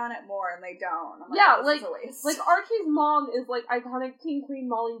should play on it more, and they don't. I'm like, this is a waste. Like, Archie's mom is, like, iconic teen queen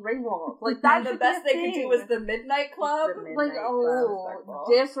Molly Ringwald. Like, that's the best they could do was the Midnight Club.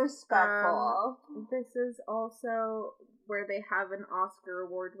 Disrespectful. This is also where they have an Oscar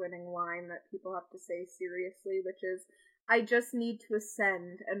award-winning line that people have to say seriously, which is, I just need to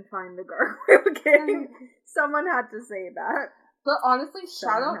ascend and find the Gargoyle King. Someone had to say that. But honestly,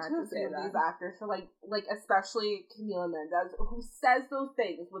 shout out to a few of these actors for, like especially Camila Mendes, who says those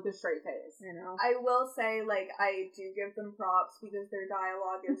things with a straight face. You know? I will say, like, I do give them props because their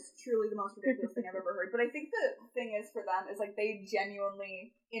dialogue is truly the most ridiculous thing I've ever heard. But I think the thing is for them is, like, they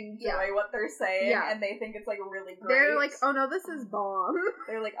genuinely enjoy what they're saying, and they think it's, like, really great. They're like, oh no, this is bomb.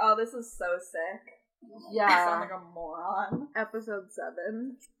 They're like, oh, this is so sick. Yeah. I sound like a moron. Episode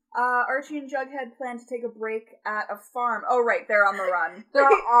 7. Archie and Jughead plan to take a break at a farm. Oh, right, they're on the run. They're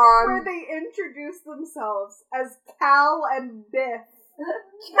on... Where they introduce themselves as Cal and Biff.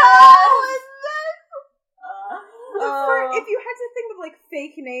 Cal and Biff! If you had to think of, like,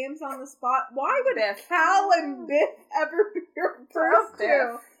 fake names on the spot, why would Biff. Cal and Biff ever be your first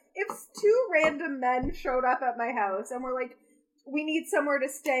two? If 2 random men showed up at my house and were like, we need somewhere to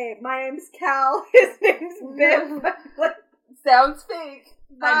stay. My name's Cal, his name's Biff. Like, sounds fake.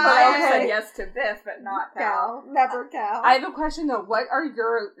 I might have said yes to Biff, but not Cal. Never Cal. I have a question though. What are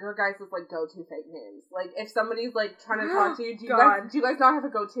your guys' like go-to fake names? Like, if somebody's like trying to talk to you, do you guys not have a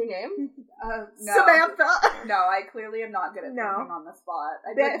go-to name? No. Samantha. No, I clearly am not good at thinking on the spot.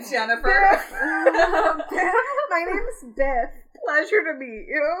 I did Jennifer. My name's Biff. Pleasure to meet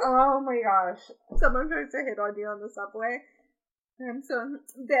you. Oh my gosh. Someone tries to hit on you on the subway. I'm so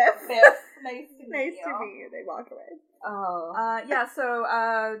Biff. Nice to meet you. They walk away. Oh. Yeah, so,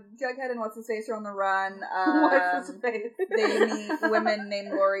 Jughead and What's-His-Face are on the run. What's-His-Face? They meet women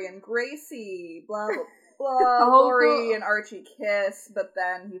named Lori and Gracie. Blah, blah, blah. Lori and Archie kiss, but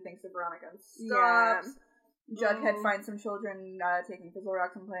then he thinks of Veronica and stops. Yeah. Jughead finds some children, taking Fizzle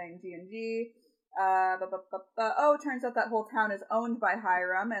Rocks and playing G&G. Turns out that whole town is owned by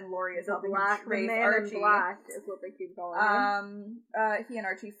Hiram, and Lori is helping him trace Archie. Black is what they keep calling him. He and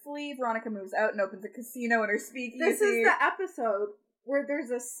Archie flee. Veronica moves out and opens a casino in her speakeasy. This is the episode where there's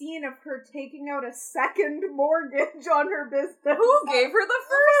a scene of her taking out a second mortgage on her business. Who gave her the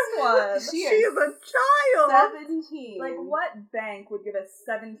first one? She's a child. 17. Like, what bank would give a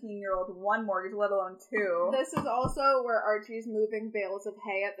 17-year-old 1 mortgage, let alone 2? This is also where Archie's moving bales of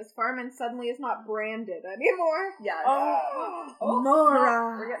hay at this farm and suddenly is not branded anymore. Yes. Oh,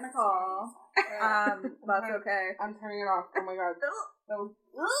 Nora. We're getting a call. That's okay. I'm turning it off. Oh my god.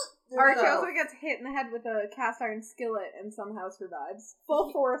 Archie also gets hit in the head with a cast iron skillet and somehow survives.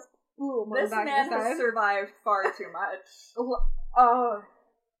 Full force boom. This man has survived far too much.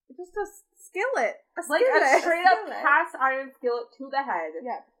 Just a skillet. A straight up cast iron skillet to the head.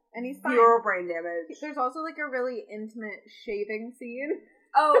 Yeah. And he's fine. 0 brain damage. There's also like a really intimate shaving scene.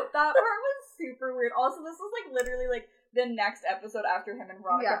 Oh, that part was super weird. Also, this was like literally like the next episode after him and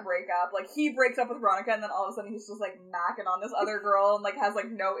Veronica break up, like, he breaks up with Veronica, and then all of a sudden he's just, like, macking on this other girl, and, like, has, like,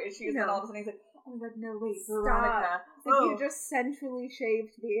 no issues, and all of a sudden he's like, oh my god, no, wait, Veronica. Like, you just sensually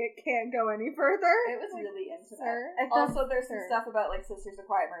shaved me. It can't go any further. It was really intimate. And also, there's some stuff about, like, Sisters of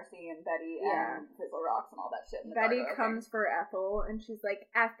Quiet Mercy and Betty and Fizzle Rocks and all that shit. Betty comes for Ethel, and she's like,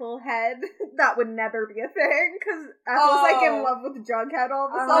 Ethelhead? That would never be a thing, because Ethel's, like, in love with Jughead all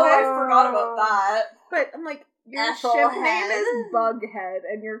of a sudden. Oh, I forgot about that. But I'm like, your ship name is Bughead,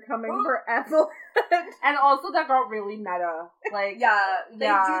 and you're coming for Ethelhead. And also, that got really meta. Like, they do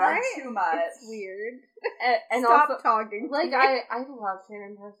that too much. It's weird. And Stop also, talking. Like, I love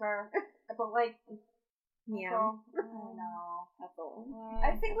Shannon Purser, but like, yeah, I don't know.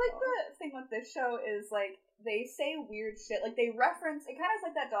 I think like the thing with this show is like they say weird shit. Like they reference. It kind of is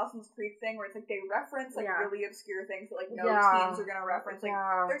like that Dawson's Creek thing where it's like they reference like really obscure things that like no teens are gonna reference. Like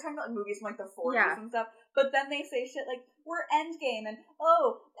they're talking about like, movies from like the 40s and stuff. But then they say shit like we're Endgame and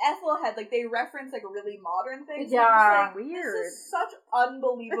Ethelhead. Like they reference like really modern things. Yeah, like, weird. This is such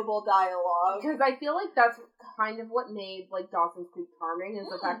unbelievable dialogue. Because I feel like that's kind of what made like Dawson's Creek charming is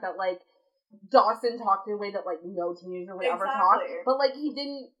the fact that like Dawson talked in a way that like no teenager would ever talk, but like he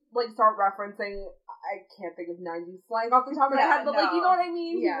didn't like start referencing. I can't think of 90s slang off the top of my head, but like you know what I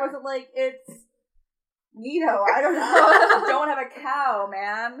mean. He wasn't like it's Nito. I don't know. Don't have a cow,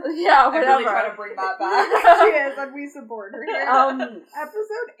 man. Yeah, I'm really trying to bring that back. She is, and we support her here.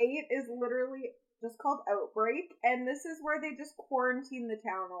 Episode 8 is literally just called Outbreak, and this is where they just quarantine the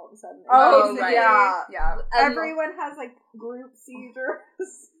town all of a sudden. Right. Yeah. Everyone has like group seizures.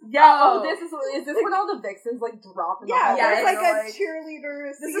 Yeah. Is this when all the vixens like drop in the hallway? Yeah, there's like a cheerleader.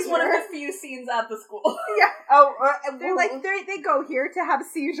 This is one of the few scenes at the school. They're like they go here to have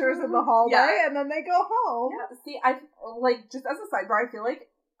seizures in the hallway, and then they go home. Yeah. See, I like just as a sidebar, I feel like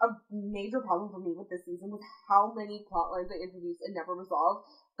a major problem for me with this season was how many plot lines they introduced and never resolved.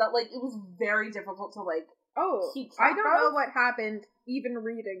 That like it was very difficult to like keep track I don't know what happened even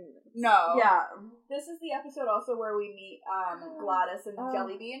reading this. No. Yeah. This is the episode also where we meet Gladys and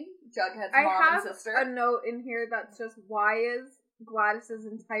Jellybean, Jughead's mom and sister. I have a note in here that's just why is Gladys's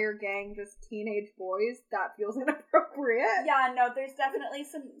entire gang just teenage boys? That feels inappropriate. Yeah, no, there's definitely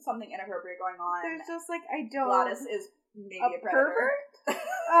something inappropriate going on. There's just like Gladys is maybe a predator.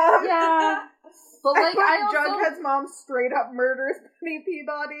 Yeah. But like Jughead's mom straight up murders Penny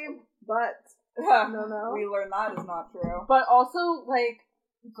Peabody, but no. We learned that is not true. But also, like,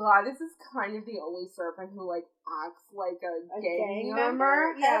 Gladys is kind of the only serpent who, like, acts like a gang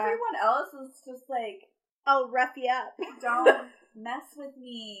member. Yeah. Everyone else is just like, I'll rough you up. Don't mess with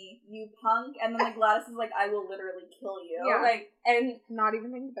me, you punk. And then, like, Gladys is like, I will literally kill you. Yeah. Like, and not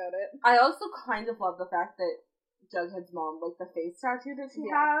even think about it. I also kind of love the fact that Jughead's mom, like, the face tattoo that she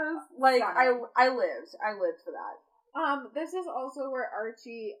has. Like, I lived for that. This is also where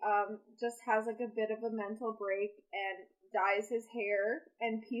Archie, just has, like, a bit of a mental break and dyes his hair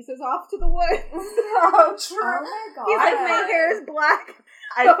and pieces off to the woods. Oh, true. Oh my god. He's like, my hair is black.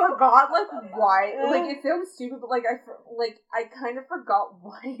 I forgot, like, why. Like, it sounds stupid, but, like, I kind of forgot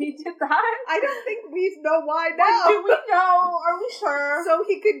why he did that. I don't think we know why now. Like, do we know? Are we sure? So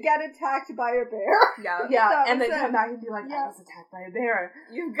he could get attacked by a bear. Yeah, and then come back and be like, I was attacked by a bear.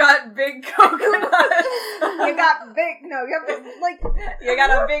 You've got big coconuts. You got big, no, you have to, like... You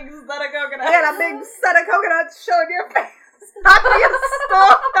got a big set of coconuts. You got a big set of coconuts showing your face. Not being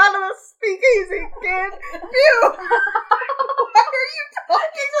stalked out of a speakeasy, kid. Phew! Why are you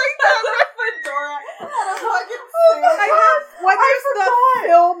talking like that? Fedora and a fucking suit. When there's the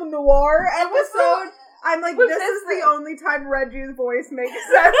film noir episode, I'm like, this is the only time Reggie's voice makes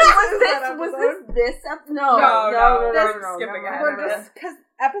sense. Was this episode? No. Skipping ahead. Because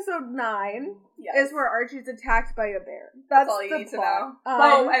episode 9 is where Archie's attacked by a bear. That's all you need to know.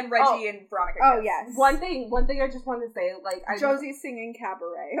 And Reggie and Veronica. Oh, yes. One thing I just wanted to say, like, Josie's singing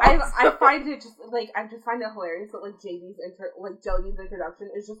Cabaret. I find it just, like, I just find it hilarious that, like, Jellybean's introduction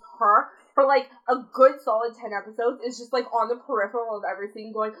is just her for, like, a good solid 10 episodes is just, like, on the peripheral of every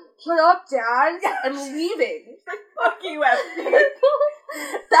scene going, shut up, Dad, and leaving. Like, fuck you, FP.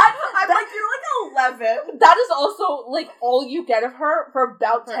 I'm like, you're like 11. That is also, like, all you get of her for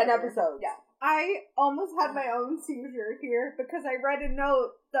about 10 episodes. Yeah. I almost had my own seizure here because I read a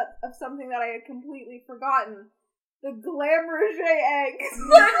note of something that I had completely forgotten. The Glamorous eggs. The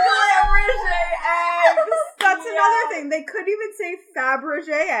Glamorous eggs! That's another thing. They couldn't even say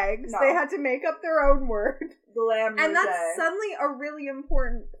Fabergé eggs. No. They had to make up their own word. Glamorous. And that's suddenly a really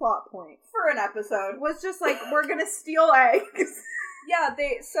important plot point. For an episode. Was just like, we're gonna steal eggs. Yeah,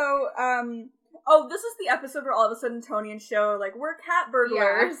 Oh, this is the episode where all of a sudden Tony and Sho are like, we're cat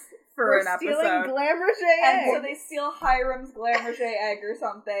burglars for an episode. We're stealing Glamourget egg. And so they steal Hiram's Glamourget egg or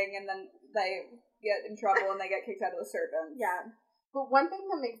something, and then they get in trouble and they get kicked out of the Serpents. Yeah. But one thing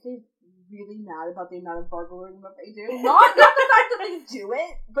that makes me really mad about the amount of burglaring that they do, not the fact that they do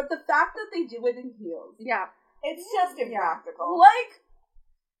it, but the fact that they do it in heels. Yeah. It's just impractical. Like,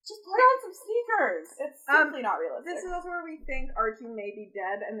 just put on some sneakers. It's simply not realistic. This is also where we think Archie may be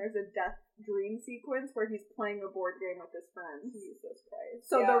dead, and there's a death dream sequence where he's playing a board game with his friends. Jesus Christ.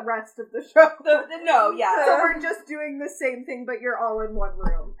 So the rest of the show. So we're just doing the same thing, but you're all in one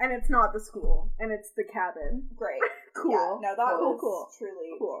room. And it's not the school, and it's the cabin. Great. Cool. Yeah, no, that was cool.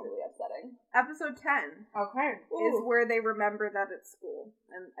 truly upsetting. Episode 10 is where they remember that it's school,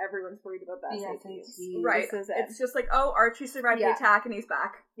 and everyone's worried about that. SATs. Right. It's just like, oh, Archie survived the attack, and he's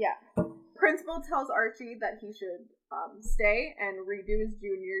back. Yeah. Principal tells Archie that he should stay and redo his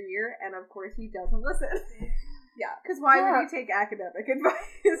junior year, and of course he doesn't listen. Yeah, because why would he take academic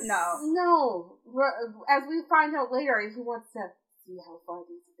advice? No. As we find out later, he wants to see how far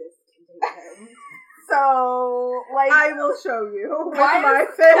this can take him. So, like, I will show you. Why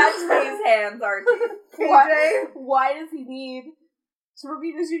catch these hands, Archie? Why does he need to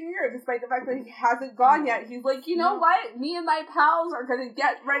repeat his junior year, despite the fact that he hasn't gone yet? He's like, you know what? Me and my pals are gonna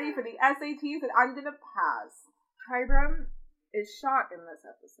get ready for the SATs, and I'm gonna pass. Hiram is shot in this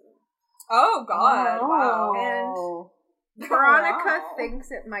episode. Oh, God. Oh. Wow. And Veronica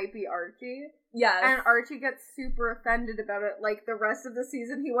thinks it might be Archie. Yes. And Archie gets super offended about it. Like, the rest of the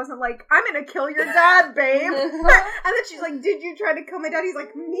season, he wasn't like, I'm gonna kill your dad, babe. And then she's like, did you try to kill my dad? He's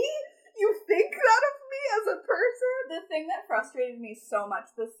like, me? You think that of me as a person? The thing that frustrated me so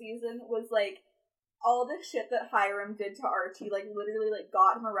much this season was, like, all the shit that Hiram did to Archie, like, literally, like,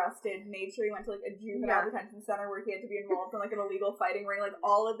 got him arrested, made sure he went to, like, a juvenile detention center where he had to be involved in, like, an illegal fighting ring, like,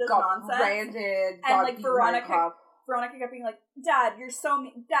 all of this nonsense. Branded, and, like, Veronica kept being like, Dad, you're so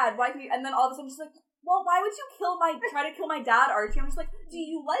mean. Dad, why can you? And then all of a sudden she's like, well, why would you try to kill my dad, Archie? I'm just like, do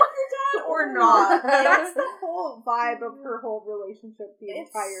you like your dad or not? That's the whole vibe of her whole relationship the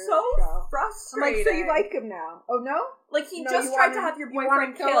entire show. It's so frustrating. I'm like, so you like him now? Oh, no? Like, he just tried to have your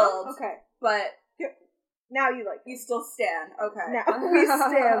boyfriend killed. Okay. But now you like him. You still stand. Okay. Now we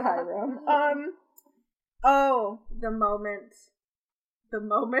stand, Hiram. The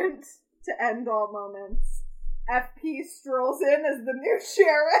moment to end all moments. FP strolls in as the new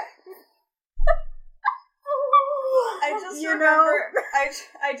sheriff. I just remember,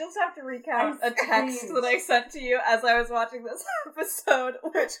 I just have to recount a text that I sent to you as I was watching this episode,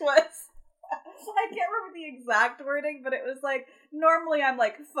 which was, I can't remember the exact wording, but it was like, normally I'm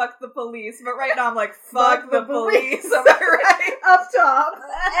like, fuck the police, but right now I'm like, fuck the police. Am I right? Up top.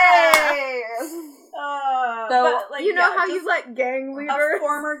 Hey! So, but, like, you know how you let gang leaders? A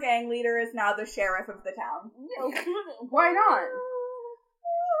former gang leader is now the sheriff of the town. Why not?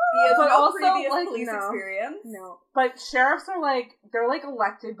 He has no previous police experience. No. But sheriffs are like, they're like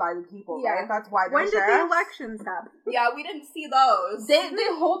elected by the people, right? That's why they're sheriffs. When did the elections happen? Yeah, we didn't see those. They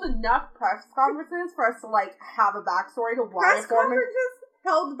hold enough press conferences for us to, like, have a backstory to why press conferences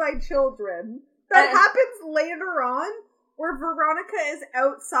held by children. That happens later on, where Veronica is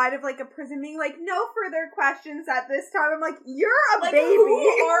outside of, like, a prison being like, no further questions at this time. I'm like, you're a baby.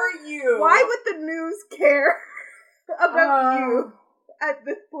 Who are you? Why would the news care about you at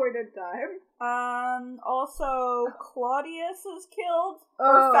this point in time? Also, Claudius is killed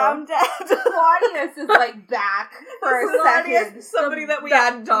or found dead. Claudius is, like, back for a second. Somebody that we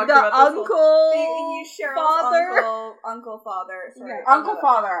hadn't talked about. Uncle father. Uncle father. Sorry. Yeah, Uncle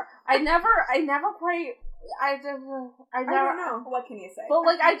father. I never quite... I don't know. What can you say? But,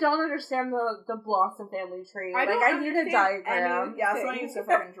 like, I don't understand the Blossom family tree. I need a diagram. Someone needs to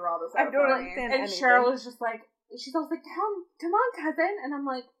fucking draw this out. I don't understand anything. Cheryl is just like, she's always like, come on, cousin. And I'm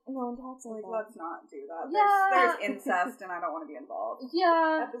like, no one talks like that. Let's not do that. Yeah. There's incest and I don't want to be involved.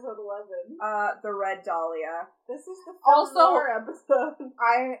 Yeah. Episode 11. The Red Dahlia. This is the also episode.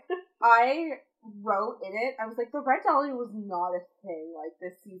 I wrote in it, I was like, the Red Dahlia was not a thing, like,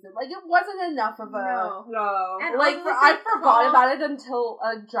 this season. Like, it wasn't enough of a... No. And like, I forgot about it until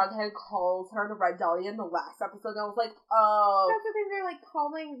Jughead calls her the Red Dahlia in the last episode, and I was like, oh. That's the thing, they're, like,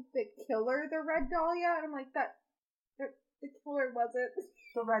 calling the killer the Red Dahlia, and I'm like, the killer wasn't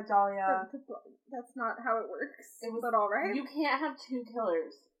the Red Dahlia. That's not how it works. It was alright. You can't have two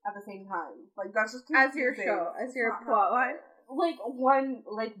killers at the same time. Like, that's just as your show, as your plotline. Like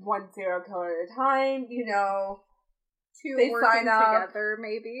one serial killer at a time, you know. Two they working sign up together,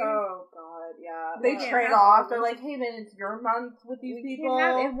 maybe. Oh god, yeah. They trade off. They're like, "Hey man, it's your month with these people." We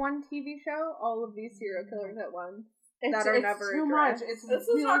can't have in one TV show all of these serial killers at once. that are never too addressed. much. This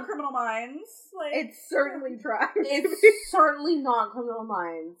is not Criminal Minds. Like, it's certainly trying. It's certainly not Criminal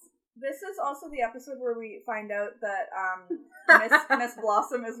Minds. This is also the episode where we find out that Miss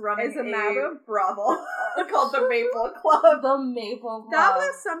Blossom is running a brothel called the Maple Club. The Maple Club. That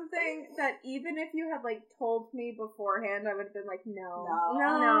was something that even if you had like told me beforehand, I would have been like, no,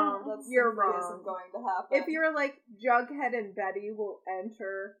 you're wrong. Isn't going to happen. If you're like Jughead and Betty will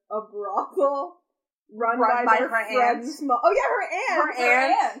enter a brothel run by her aunt. Oh yeah,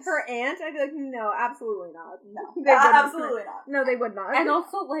 her aunt. I'd be like, no, absolutely not. No, absolutely not. No, they would not. And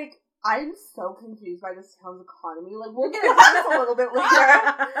also, like, I'm so confused by this town's economy. Like, we'll get into this a little bit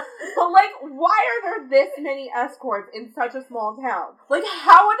later. But, like, why are there this many escorts in such a small town? Like,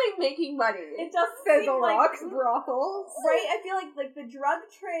 how are they making money? It just Fizzle seems Rocks like brothels. Right? I feel like the drug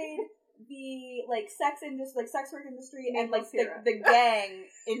trade, the, like, sex work industry, and, like, the gang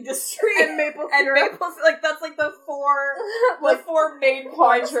industry. And maple syrup. Like, that's, like, the four main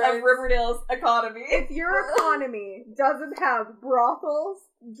points of Riverdale's economy. If your economy doesn't have brothels,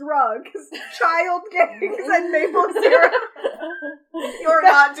 drugs, child gangs, and maple syrup, you're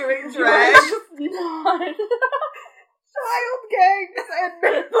not doing drugs. Not. Child gangs and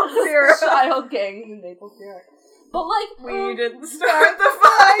maple syrup. Child gangs and maple syrup. But, like, we didn't start the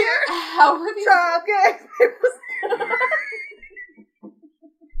fire. How are these child gangs?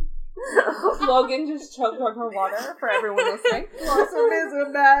 Logan just choked on her water for everyone listening. Blossom is a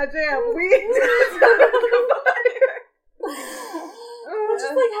magic. We didn't start the fire. It's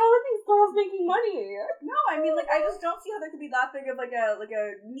just like, how are these girls making money? No, I mean, like, I just don't see how there could be that big of like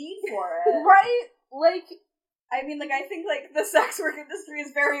a need for it, right? Like, I mean, like, I think like the sex work industry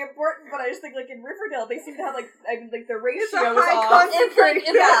is very important, but I just think like in Riverdale they seem to have like, I mean, like the ratio is off. It's like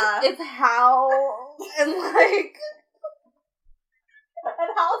it's how and like.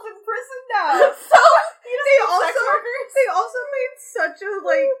 And Hal's in prison now. So they also made such a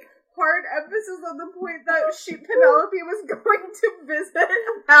like hard emphasis on the point that Penelope was going to visit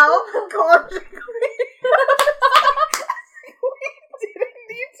Hal conjugally. We didn't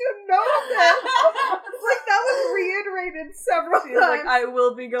need to know that. It's like that was reiterated several times. Like, I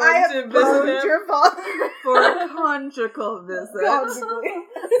will be going to visit him your father for a conjugal visit. Sexually?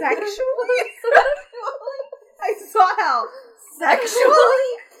 I saw Hal. Sexually?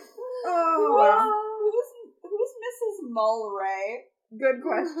 Oh, wow. Who's Mrs. Mulray? Good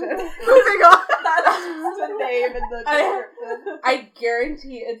question. Moving on. That's just a name in the description. I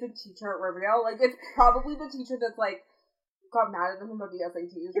guarantee it's a teacher at Riverdale. Like, it's probably the teacher that's, like, got mad at them about the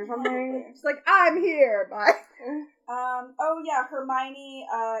SATs or something. She's like, I'm here, bye. Oh yeah, Hermione,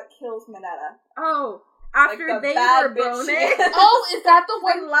 kills Minetta. Oh. After like they were boning. Oh, is that the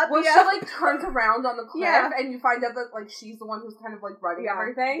one where she, like, turns around on the cliff and you find out that, like, she's the one who's kind of, like, running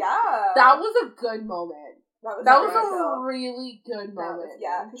everything? Yeah. That was a good moment. That was a really good moment.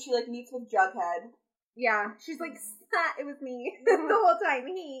 Because she, like, meets with Jughead. Yeah. She's like, it was me the whole time.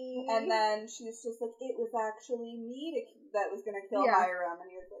 And then she's just like, it was actually me that was gonna kill Hiram.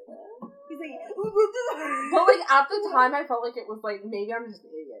 And he was like, he's like, but like at the time, I felt like it was like maybe I'm just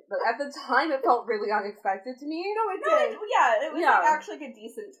an idiot, but at the time, it felt really unexpected to me. No, it did. It was like, actually like a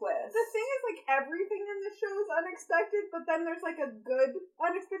decent twist. The thing is, like everything in the show is unexpected, but then there's like a good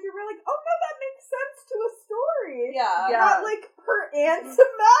unexpected. We're like, oh no, that makes sense to a story. Yeah. Not like her aunt's a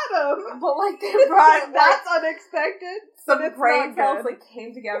madam. But like they brought that's unexpected. Some brain cells like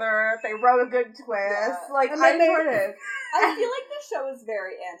came together. They wrote a good twist. Yeah. Like I enjoyed it. I feel like the show is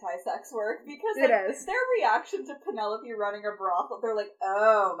very anti-sex work because like, their reaction to Penelope running a brothel, they're like,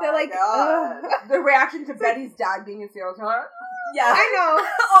 oh my god. The reaction to Betty's dad being a serial killer. Yeah, I know.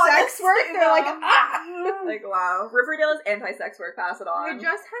 Sex work, they're like, ah. Like, wow. Riverdale is anti-sex work. Pass it on. I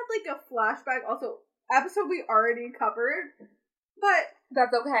just had like a flashback. Also, episode we already covered, but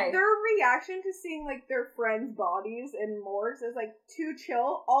that's okay. Their reaction to seeing like their friends' bodies in morgues is like too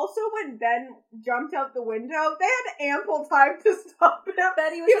chill. Also, when Ben jumped out the window, they had ample time to stop him.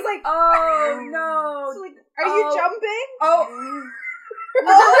 Betty was like, "Oh no!" So, like, are you jumping?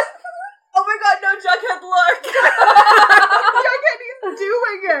 Oh my god, no, Jughead, look! Jughead, he's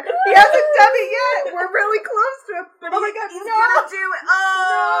doing it! He hasn't done it yet! We're really close to him! But oh my god, he's gonna do it!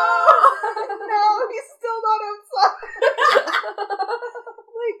 Oh! No, he's still not outside!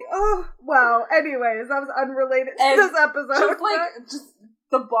 Wow. Anyways, that was unrelated to this episode. Just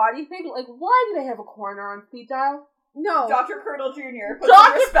the body thing, like, why do they have a coroner on speed dial? No. Dr. Curdle Jr. Put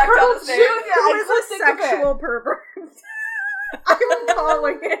some respect on his name. Who is a sexual pervert. I'm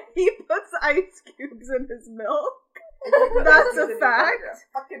calling it. He puts ice cubes in his milk. That's a fact.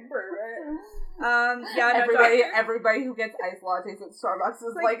 Fucking pervert. Everybody who gets iced lattes at Starbucks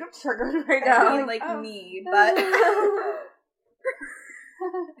is like triggered right now. Like me, but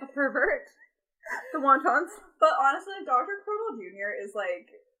a pervert. The wontons. But honestly, Dr. Curdle Jr. is like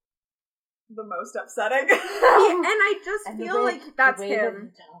the most upsetting. And I just feel like that's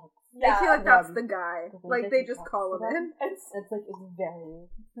him. I feel like that's the guy. Like, they just call him in. It's very...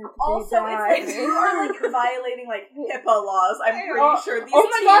 Also, it's like, you are, like, violating, like, HIPAA laws. I'm pretty sure these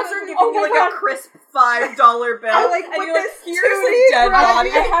teens are giving you, like, a crisp $5 bill. Like, and with you're like, this here's a dead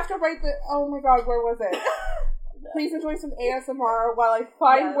body. I have to write the... Oh my god, where was it? Please enjoy some ASMR while I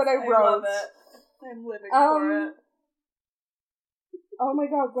find what I wrote. I love it. I'm living for it. Oh my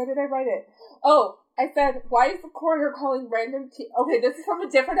god, where did I write it? Oh, I said, why is the coroner calling random Okay, this is from a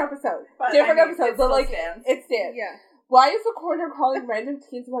different episode. But like, it stands. Yeah. Why is the coroner calling random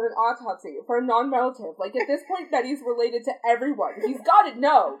teens about an autopsy for a non-relative? Like, at this point, Betty's related to everyone. He's gotta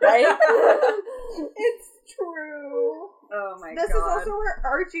know, right? It's true. Oh my god. This is also where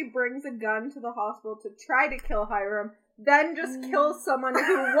Archie brings a gun to the hospital to try to kill Hiram, then just kills someone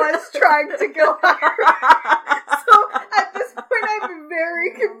who was trying to kill Hiram. So, at this point, I'm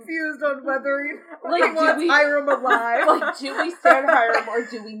very confused on whether he wants Hiram alive. Like, do we stand Hiram or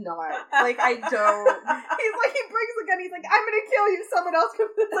do we not? Like, I don't. He's like, he brings the gun, he's like, I'm gonna kill you. Someone else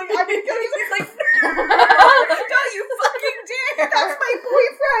comes in, like, I'm gonna kill you. He's like, don't you fucking dare. That's my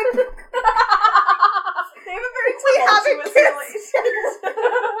boyfriend. They have a very tumultuous relationship.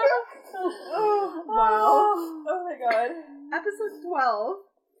 Oh, wow. Oh my god. Episode 12.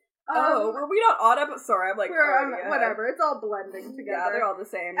 Were we not on episode? Sorry, I'm like, whatever. It's all blending together. Yeah, they're all the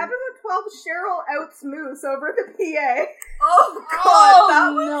same. Episode 12, Cheryl outs Moose over the PA. Oh god,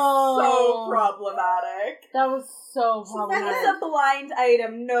 that was so problematic. That was so problematic. That is a blind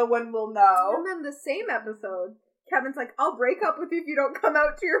item no one will know. And then the same episode, Kevin's like, I'll break up with you if you don't come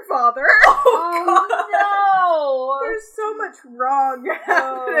out to your father. Oh god. No! There's so much wrong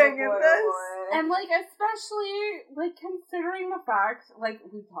happening in this. And, like, especially, like, considering the fact, like,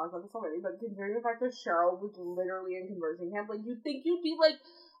 we've talked about this already, but considering the fact that Cheryl was literally in conversion camp, like, you'd think you'd be, like,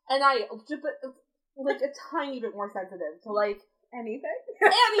 like, a tiny bit more sensitive to, like,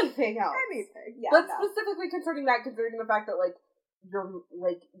 anything else. Anything. Yeah, but specifically concerning the fact that, like,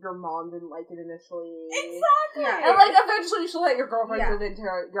 your mom didn't like it initially. Exactly! Yeah. And, like, eventually she'll let your girlfriend move into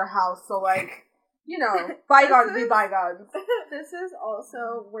your house, so, like... You know, bygones be bygones. This is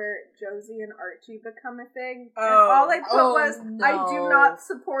also where Josie and Archie become a thing. Oh. And all I put was, no. I do not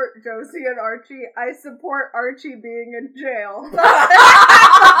support Josie and Archie. I support Archie being in jail. That's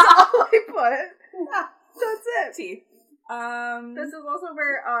all I put. That's it. T. This is also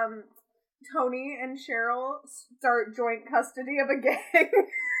where Tony and Cheryl start joint custody of a gang.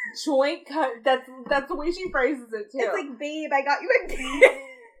 That's the way she phrases it too. It's like, babe, I got you a gang.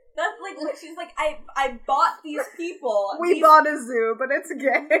 That's like, she's like, I bought these people. We bought a zoo, but it's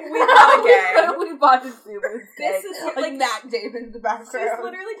gay. We bought a gang. We bought a zoo, but it's gay. This is like Matt Damon in the background. She's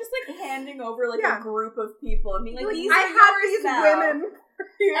literally just like handing over like a group of people and being like, these I are have yours these now. women.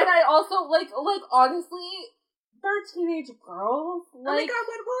 And I also like honestly, they're teenage girls. Like, oh my god,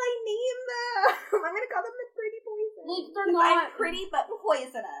 what will I name them? I'm gonna call them the Pretty Poison. Like, they're not. I'm pretty but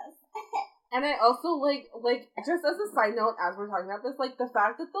poisonous. And I also, like, just as a side note, as we're talking about this, like, the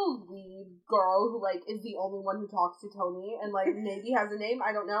fact that the lead girl, who, like, is the only one who talks to Tony, and, like, maybe has a name,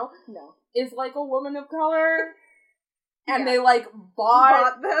 I don't know, is, like, a woman of color, and they, like,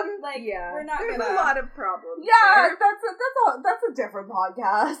 bought them. Like, yeah, we're not there's gonna... a lot of problems. Yeah, that's a different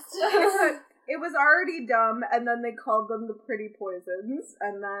podcast. It was already dumb, and then they called them the Pretty Poisons,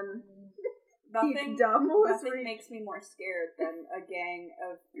 and then... Nothing makes me more scared than a gang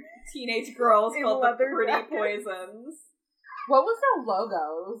of teenage girls in called the Pretty jackets. Poisons. What was their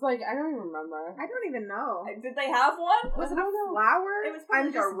logo? It was like, I don't even remember. I don't even know. Did they have one? Was it a flower? It was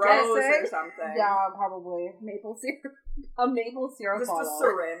probably like a rose or something. Yeah, probably. Maple syrup. A maple syrup Just bottle. a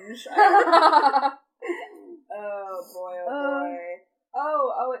syringe. Oh boy, oh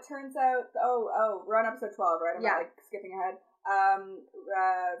boy. It turns out, we're on episode 12, right? I'm not, like, skipping ahead.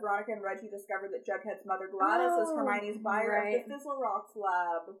 Veronica and Reggie discovered that Jughead's mother Gladys is Hermione's buyer of the Fizzle Rocks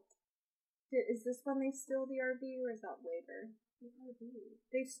lab. Is this when they steal the RV, or is that later?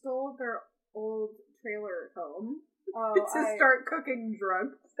 They stole their old trailer home to start cooking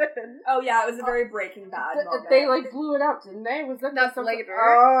drugs. Oh yeah, it was a very Breaking Bad moment. They like blew it up, didn't they? Was that's later?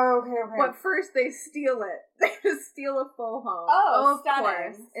 Oh, okay. But first they steal it. They just steal a full home. Oh, of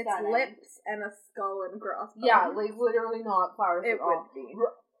course. It's lips and a skull and crossbones. Yeah, like literally not flowers it at all. Would be.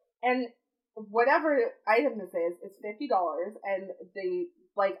 And whatever item this is, it's $50, and they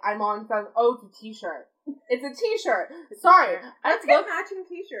like I'm on some. Oh, it's a T-shirt. It's a t-shirt. Sorry. Let's get matching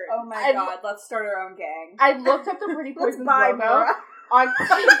t-shirts. Oh my god, let's start our own gang. I looked up the Pretty Poisons logo Mora. on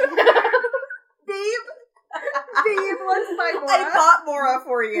Babe, let's buy Mora. I bought Mora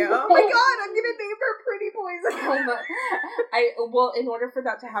for you. Oh my god, I'm gonna name her Pretty Poison. Well, in order for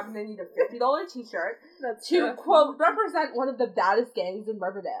that to happen, I need a $50 t-shirt That's to, true. quote, represent one of the baddest gangs in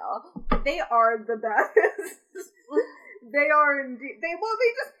Riverdale. They are the best. They are indeed.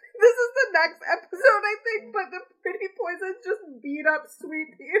 This is the next episode, I think, but the Pretty Poisons just beat up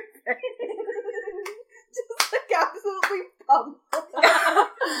Sweet Pea. Just like absolutely pumped.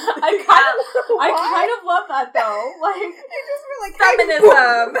 I kind of love that though. Like, they just were like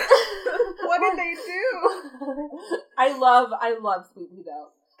feminism. What did they do? I love Sweet Pea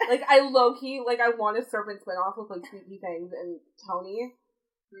though. Like, I low key, like, I want a Serpent spinoff with like Sweet Pea Fangs and Tony.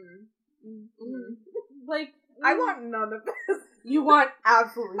 Like, I want none of this. You want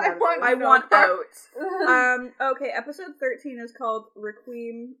absolutely none of this. I want out. Okay, episode 13 is called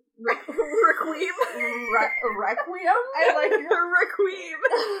Requiem. Requiem? Requiem? I like your Requiem.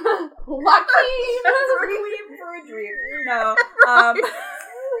 Lucky! Requiem for a dream. No. I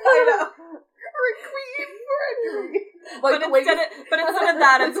know. Requiem for a dream. Like, but instead of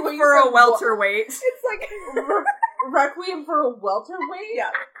that, it's for a welterweight. It's like Requiem for a welterweight?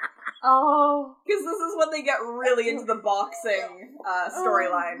 Yeah. Oh. Because this is when they get really into the boxing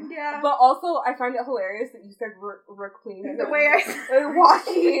storyline. Yeah. But also, I find it hilarious that you said Requiem. The way I said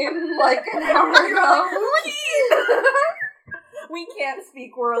Joaquin, like, an hour ago. We can't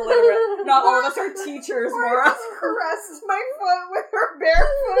speak, we're illiterate. Not all of us are teachers, Mora. just caressed my foot with her bare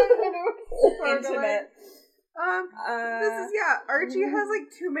foot and it was so intimate. This is, Archie has,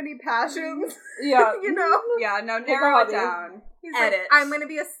 like, too many passions. Yeah. You know? Yeah, no, narrow it down. He's Edit. like, I'm gonna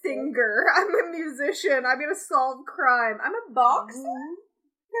be a singer. I'm a musician. I'm gonna solve crime. I'm a boxer.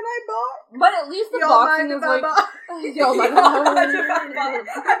 Can I box? But at least the Y'all boxing mind is if I like... box? Y'all mind I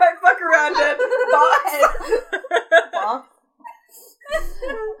might fuck around it. Box. Box.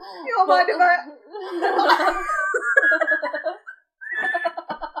 Y'all mind if I...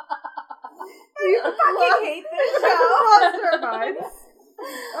 You fucking hate this show. Lost our minds.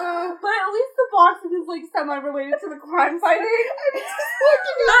 But at least the boxing is like semi-related to the crime fighting. I'm just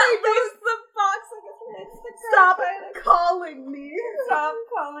looking at At least the boxing is related to the Stop calling me. Stop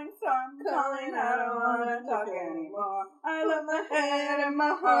calling. I don't wanna talk anymore. I love my head and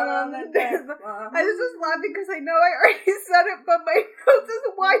my heart on the dance floor. I was just laughing because I know I already said it, but my notes is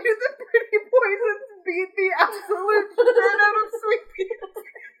why do the Pretty Poisons beat the absolute shit out of Sweet Pea?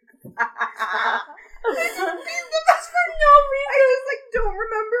 They just beat them for no reason. I just like don't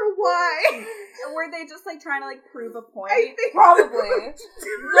remember why. Were they just like trying to like prove a point? I think Probably.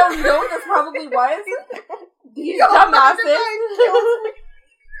 No, you know what this probably was? These dumbasses.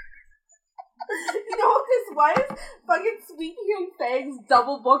 You know what this was? Fucking Sweet Pea and Fangs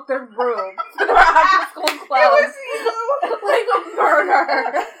double booked their room for their after school club. it was you. Like a murder.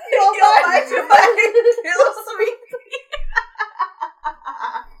 You'll mind if I kill Sweet Pea?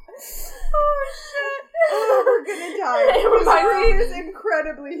 Oh shit! We're gonna die. It reminds me- This is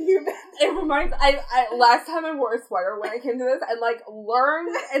incredibly human. It reminds I last time I wore a sweater when I came to this and like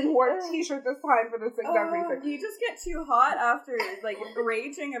learned and wore a t-shirt this time for this exact reason. You just get too hot after like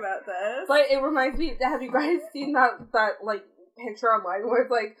raging about this. But it reminds me, have you guys seen that like picture online where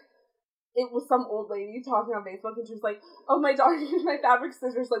it's like it was some old lady talking on Facebook and she was like, oh, my daughter used my fabric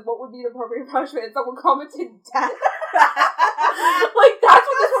scissors, like what would be the appropriate punishment? And someone commented death. Like that's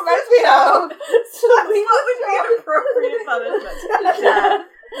what this reminds me of. So what would be an appropriate punishment? Death.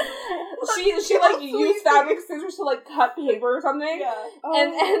 She like used fabric scissors to like cut paper or something. Yeah.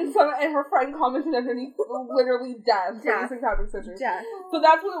 And her friend commented underneath literally death for using fabric scissors. Death. So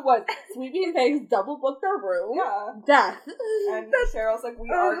that's what it was. Sweet Pea and Fangs double booked their room. Yeah. Death. And Cheryl's like, we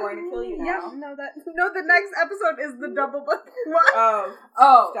are going to kill you now. Yeah, the next episode is the double book one.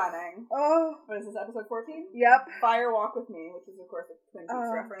 Oh. Stunning. Oh. What is this, episode 14? Yep. Fire Walk With Me, which is of course a Twin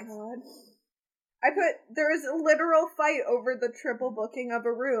Peaks reference. God. There is a literal fight over the triple booking of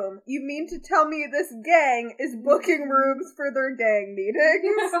a room. You mean to tell me this gang is booking rooms for their gang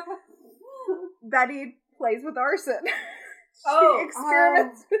meetings? Betty plays with arson. She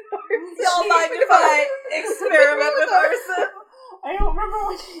experiments with arson. Y'all mind if I experiment with arson? I don't remember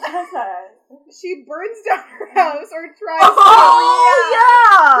when she does that. She burns down her house or tries to.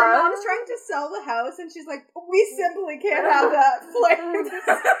 Yeah! Her mom's trying to sell the house and she's like, we simply can't have that flame.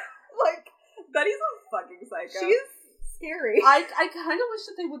 Like, Betty's a fucking psycho. She's scary. I kind of wish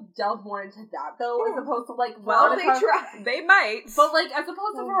that they would delve more into that, though, as opposed to, like, well, Veronica. they try. They might. But, like, as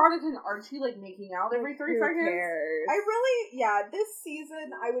opposed to Veronica and Archie, like, making out every 3 seconds. Cares? This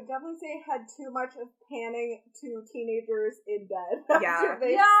season, I would definitely say had too much of panning to teenagers in bed after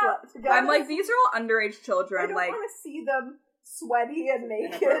they slept together. I'm like, these are all underage children. I don't want to see them sweaty and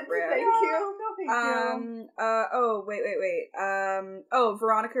naked. Thank Inappropriate. you. No, thank you.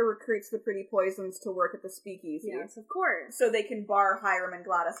 Veronica recruits the Pretty Poisons to work at the speakeasy. Yes, of course. So they can bar Hiram and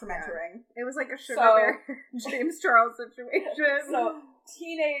Gladys from entering. It was like a Sugar Bear James Charles situation. So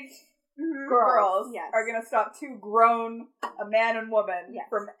teenage girls are going to stop 2 grown, a man and woman,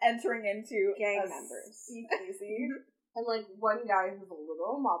 from entering into gang members. Speakeasy. And, like, one guy who's a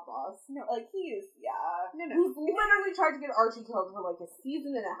literal mob boss. No, like, he is, Who's literally tried to get Archie killed for, like, a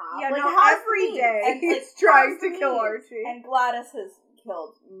season and a half. Yeah, like, every day and he's trying to kill Archie. And Gladys has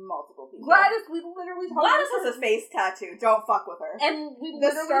killed multiple people. Gladys, we literally talked Gladys has a face tattoo. Don't fuck with her. And we the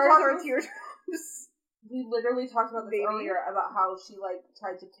literally stars talked are about teardrops. We literally talked about this earlier, about how she, like,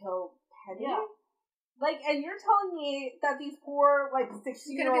 tried to kill Penny. Yeah. Like, and you're telling me that these poor, like,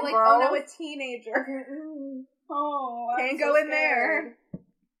 16-year-old girls... oh no, a teenager. Oh, can't go in there.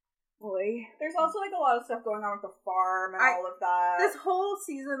 Boy. There's also, like, a lot of stuff going on with the farm and all of that. This whole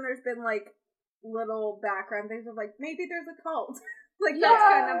season, there's been, like, little background things of, like, maybe there's a cult. Like, that's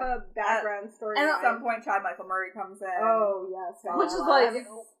kind of a background story. And at some point, Chad Michael Murray comes in. Oh, yes. Which is, like,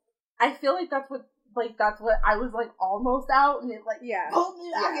 I feel like that's what I was, like, almost out, and it, like, pulled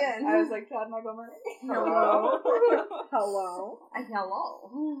me back in. I was like, Chad Michael Murray. Hello. Hello.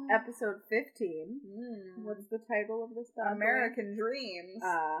 Hello. Episode 15. What's the title of this? American Dreams.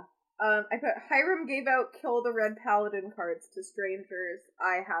 I put, Hiram gave out Kill the Red Paladin cards to strangers.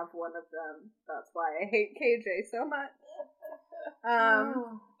 I have one of them. That's why I hate KJ so much. And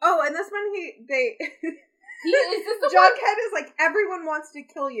this one, Jughead is like, everyone wants to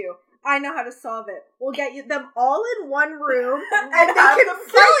kill you. I know how to solve it. We'll get them all in one room, and they can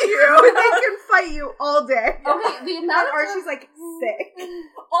fight you. They can fight you all day. Okay, the amount of Archie's like sick.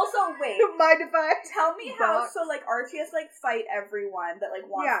 Also, wait. Mind if I tell me how? So, like, Archie has to, like, fight everyone that, like,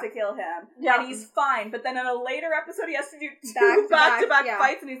 wants to kill him, and he's fine. But then in a later episode, he has to do 2 back-to-back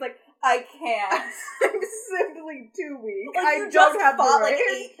fights, and he's like, I can't. I'm simply too weak. Like, I don't have fought, like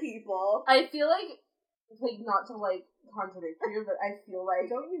 8 people. I feel like not to, like, contradict you, but I feel like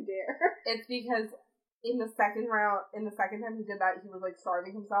don't you dare. It's because in the second time he did that, he was like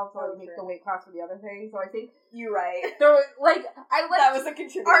starving himself to like make the weight class for the other thing. So I think you're right. There was like that was a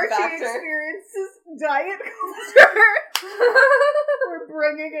contributing Archie factor. Experiences diet culture. We're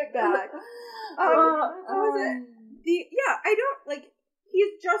bringing it back. Was it? I don't like.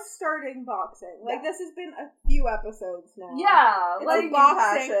 He's just starting boxing. Like, this has been a few episodes now. Yeah, it's like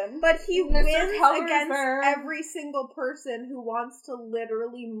boxing. But he wins against there. every single person who wants to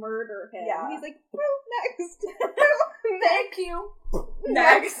literally murder him. Yeah. He's like, next. Thank you.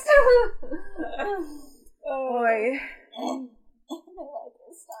 Next. Boy.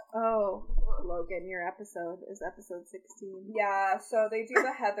 Oh, Logan, your episode is episode 16. Yeah, so they do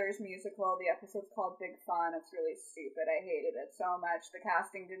the Heathers musical. The episode's called Big Fun. It's really stupid. I hated it so much. The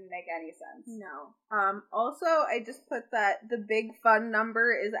casting didn't make any sense. No. Also, I just put that the Big Fun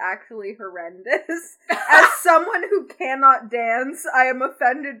number is actually horrendous. As someone who cannot dance, I am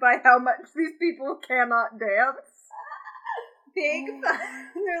offended by how much these people cannot dance. Big Fun.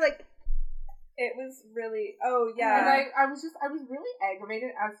 They're like, it was really, and I was really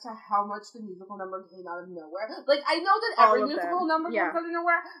aggravated as to how much the musical number came out of nowhere. Like, I know that every musical number comes out of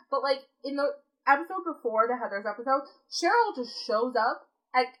nowhere, but like, in the episode before the Heathers episode, Cheryl just shows up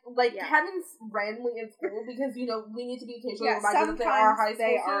at, like, Kevin's randomly in school because, you know, we need to be occasionally reminded that they are high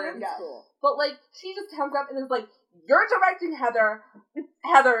school students. School. But, like, she just comes up and is like, you're directing Heathers.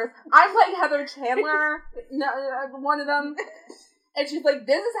 I'm playing Heather Chandler, one of them. And she's like,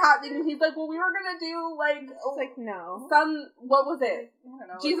 this is happening. And he's like, well, we were gonna do, like... She's like, no. What was it? I don't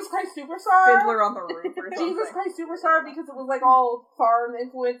know. Jesus Christ Superstar? Fiddler on the Roof or something. Jesus Christ Superstar, because it was, like, all farm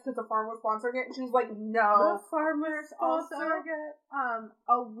influenced because the farm was sponsoring it. And she was like, no. The farmers also get,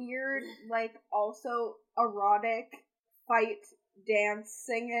 a weird, like, also erotic fight dance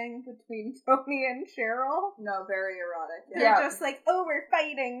singing between Tony and Cheryl. No, very erotic. Yeah. They're just like, oh, we're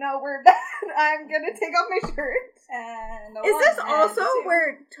fighting. No, we're bad. I'm gonna take off my shirt. And is this also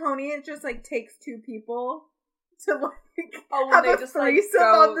where Tony just like takes 2 people to like have a threesome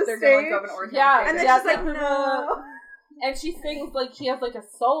on the stage? And then she's like, no. And she sings like she has like a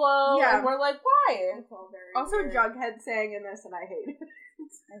solo. Yeah. And we're like, why? Also, Jughead sang in this, and I hated it.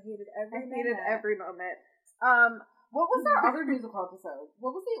 I hated every moment. What was our other musical episode?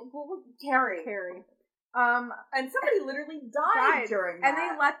 What was Carrie? And somebody literally died during that. And they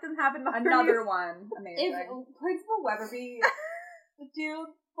let them have another one. Amazing. If Principal Weatherby, dude,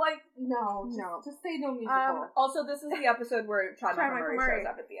 like, no. Just say no musical. Also, this is the episode where Chad Michael Murray shows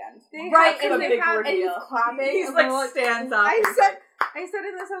up at the end. Right, and he's clapping. He's like, stands up. I said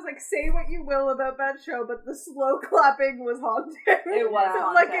in this, I was like, say what you will about that show, but the slow clapping was haunting. It was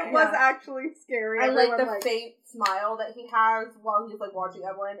haunting. Like, it was actually scary. I like the faint smile that he has while he's, like, watching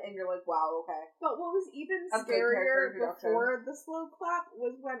Evelyn, and you're like, wow, okay. But what was even scarier before the slow clap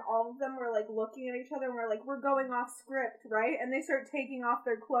was when all of them were, like, looking at each other and were like, we're going off script, right? And they start taking off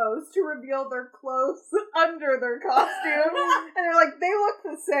their clothes to reveal their clothes under their costume. And they're like, they look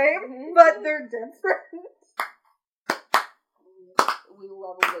the same, but they're different. We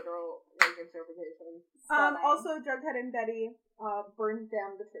love a literal interpretation. Also, Jughead and Betty burned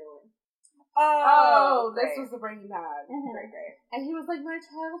down the trailer. This was the Breaking Bad. Mm-hmm. Great. And he was like, my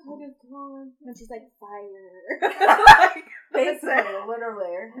childhood is gone. And she's like, fire. Basically,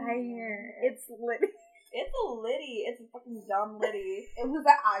 literally. Fire. It's lit. It's a litty. It's a fucking dumb litty. It was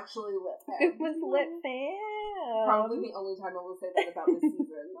actually lit fan. It was lit fan. Probably the only time I will say that about this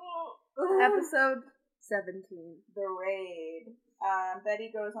season. Episode 17. The Raid.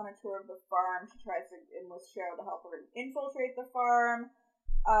 Betty goes on a tour of the farm. She tries to enlist Cheryl to help her infiltrate the farm.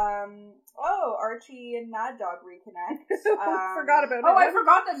 Archie and Mad Dog reconnect. Forgot about it. I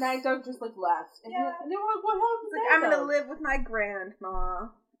forgot that Mad Dog just, like, left. And they were like, what happened? Like, I'm gonna live with my grandma.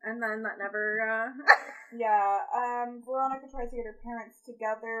 And then that never, Veronica tries to get her parents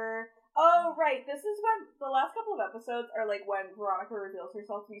together. Oh, right. This is when the last couple of episodes are like when Veronica reveals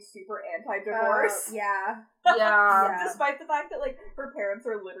herself to be super anti-divorce. Yeah. Despite the fact that like her parents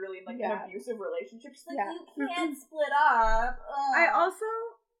are literally in like an abusive relationship. She's like, you can't split up.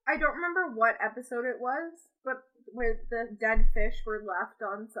 I don't remember what episode it was, but where the dead fish were left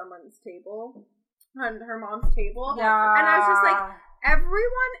on someone's table. On her mom's table. Yeah. And I was just like,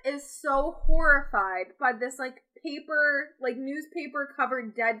 everyone is so horrified by this, like, newspaper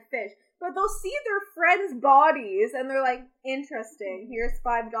covered dead fish. But they'll see their friends' bodies and they're like, interesting, here's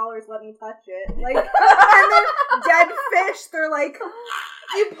 $5, let me touch it. Like, and then dead fish, they're like,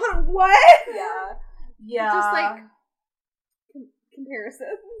 you put what? Yeah. Just like,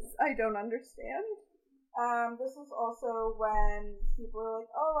 comparisons. I don't understand. This is also when people are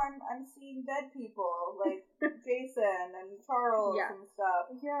like, oh, I'm seeing dead people, like Jason and Charles and stuff.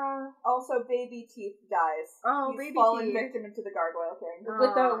 Yeah. Also, Baby Teeth dies. Oh, He's Baby fallen Teeth. victim into the gargoyle king.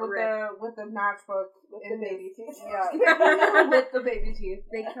 With the matchbook in Baby Teeth. Yeah. With the baby teeth.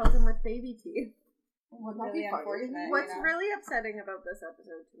 They killed him with baby teeth. Wouldn't that be unfortunate? What's really upsetting about this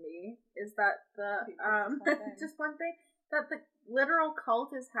episode to me is that just one thing, that the literal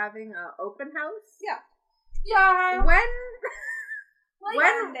cult is having an open house. Yeah. When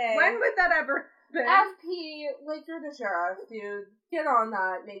would that ever happen? FP, like, you're the sheriff, dude. Get on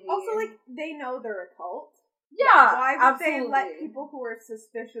that, maybe. Also, like, they know they're a cult. Yeah, why would absolutely. they let people who are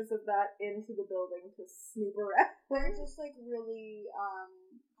suspicious of that into the building to snoop around? They're just, like, really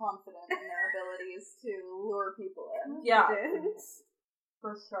confident in their abilities to lure people in. Yeah.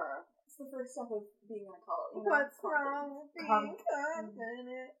 For sure. It's the first step of being in a cult. What's wrong with being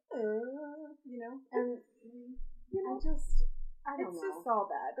confident? You know? And I don't know. It's just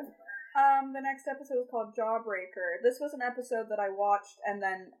all bad. The next episode is called Jawbreaker. This was an episode that I watched and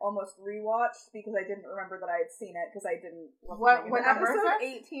then almost rewatched because I didn't remember that I had seen it because I didn't. What number? Episode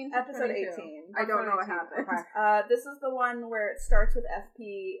 18. Episode 18. I don't know what happened. Okay. This is the one where it starts with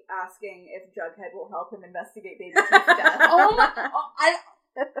FP asking if Jughead will help him investigate Baby Teeth's death.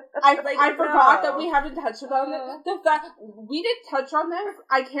 I forgot that we haven't touched on it. The fact we didn't touch on this,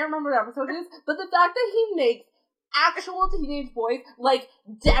 I can't remember what episode it is, but the fact that he makes actual teenage boys like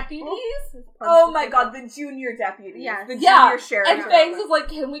deputies. Oh my god, the junior deputies. Yeah. The junior sheriff. And Fangs is like,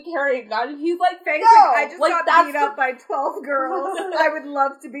 can we carry a gun? And he's like, Fangs no. I just got beat up by 12 girls. I would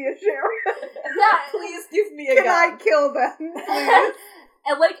love to be a sheriff. Yeah. Please give me a gun. Can I kill them? Please?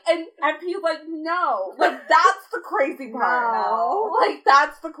 And FP's like, no. Like, that's the crazy part. No. Like,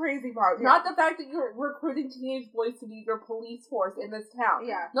 that's the crazy part. Yeah. Not the fact that you're recruiting teenage boys to be your police force in this town.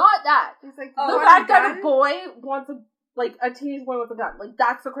 Yeah. Not that. He's like, the fact that a boy wants a teenage boy with a gun. Like,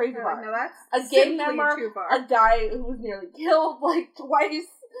 that's the crazy part. No, that's a gang member, too far. a guy who was nearly killed, like, twice.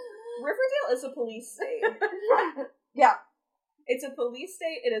 Riverdale is a police state. Yeah. It's a police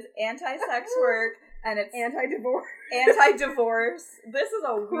state, it is anti-sex work, and it's anti-divorce. Anti-divorce. This is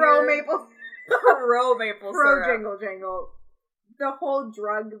a pro-maple syrup. Pro-jingle jangle. The whole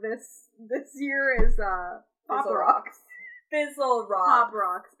drug this year is Pop Rocks. Fizzle Rock. Pop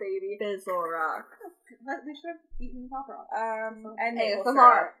Rocks, baby. Fizzle Rock. We should have eaten Pop Rocks. And maple ASMR.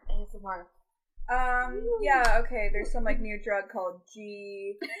 syrup. ASMR. Yeah, okay, there's some, like, new drug called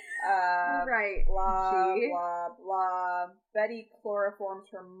G, right. blah, G. blah, blah. Betty chloroforms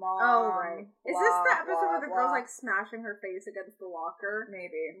her mom. Oh, right. Is this the episode blah, where the blah. girl's, like, smashing her face against the locker?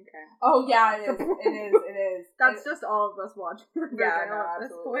 Maybe. Okay. Oh, yeah, it is. It is. That's just all of us watching Riverdale at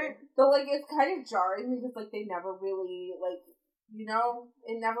this point. But, like, it's kind of jarring because, like, they never really, like, you know,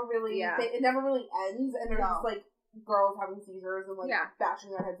 it never really ends, and they're just, like, girls having seizures and, like,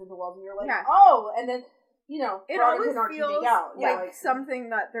 bashing their heads into walls, and you're like, oh! And then, you know, it always feels out. like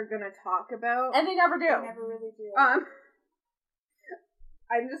something that they're gonna talk about. And they never do. They never really do.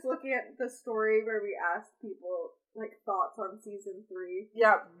 I'm just looking at the story where we asked people, like, thoughts on season 3.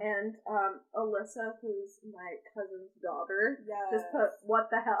 Yep. And, Alyssa, who's my cousin's daughter, just put, what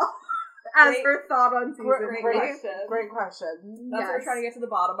the hell? As her thought on season 3. Great question. That's what we're trying to get to the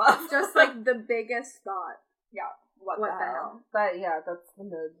bottom of. Just, like, the biggest thought. Yeah. What the hell? But, yeah, that's the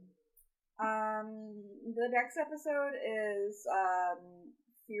mood. The next episode is,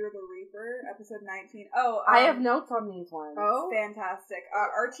 Fear the Reaper, episode 19. I have notes on these ones. Oh? Fantastic.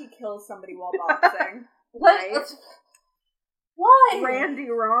 Archie kills somebody while boxing. Right? Why? Randy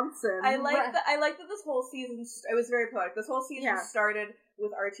Ronson. I like that this whole season, it was very poetic. This whole season started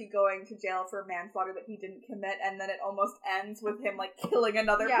with Archie going to jail for manslaughter that he didn't commit, and then it almost ends with him, like, killing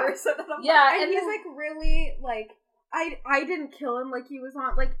another person. And he's, like, really, like, I didn't kill him, like, he was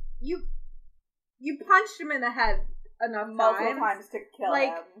on, like, you punched him in the head enough multiple times to kill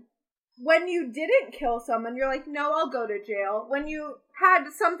him. When you didn't kill someone, you're like, no, I'll go to jail. When you had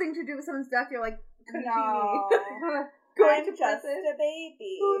something to do with someone's death, you're like, couldn't be me. I'm just a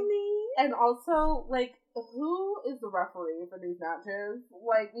baby. And also, like, who is the referee for these matches?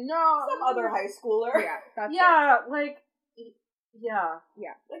 Like, no. Some other high schooler. Yeah. Like,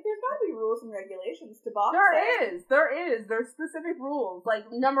 there's gotta be rules and regulations to boxing. There is. There's specific rules. Like,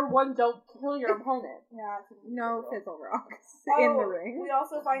 number 1, don't kill your opponent. No fizzle rocks in the ring. We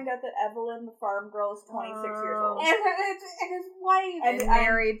also find out that Evelyn, the farm girl, is 26 years old. And his wife. And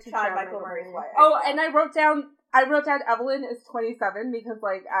married to Chad Michael Murray's wife. Oh, and I wrote down Evelyn is 27 because,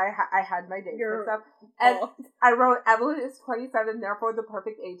 like, I had my dates and stuff. And I wrote Evelyn is 27, therefore the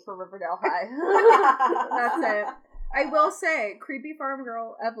perfect age for Riverdale High. That's it. I will say, creepy farm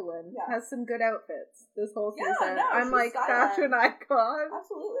girl Evelyn has some good outfits this whole season. I'm like, fashion icon.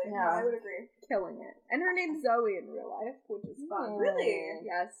 Absolutely. Yeah. I would agree. Killing it. And her name's Zoe in real life, which is fun. Really?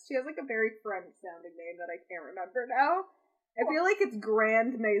 Yes. She has, like, a very French-sounding name that I can't remember now. I feel like it's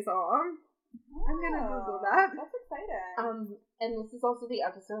Grand Maison. I'm gonna Google that. That's exciting. And this is also the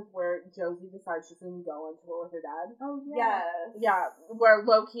episode where Josie decides she's gonna go on tour with her dad. Oh, yeah. Yeah, where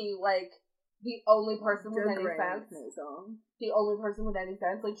Loki, like, the only person with any sense. The only person with any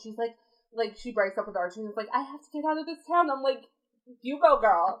sense. Like, she's like, she breaks up with Archie and is like, I have to get out of this town. I'm like, you go,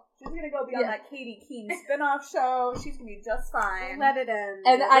 girl. She's gonna go be on that Katie Keene spin-off show. She's gonna be just fine. Let it end.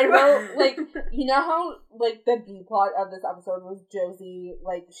 And I wrote, like, you know how, like, the B-plot of this episode was Josie,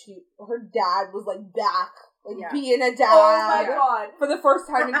 like, her dad was, like, back. Like, being a dad. Oh my god. For the first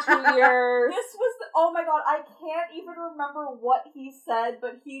time in 2 years. This was oh my god, I can't even remember what he said,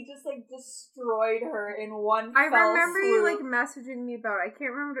 but he just, like, destroyed her in one I remember swoop. you, like, messaging me about it. I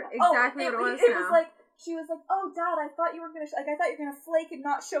can't remember exactly what it was It now. was, like, she was like, oh, Dad, I thought you were gonna, I thought you were gonna flake and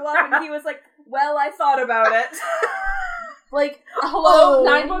not show up, and he was like, well, I thought about it. Like, hello,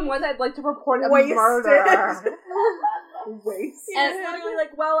 911, I'd like to report a murder. Wasted. And it's literally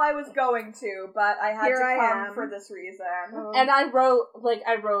like, well, I was going to, but I had to come for this reason. And I wrote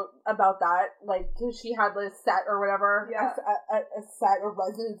about that, like, because she had this set or whatever, a set or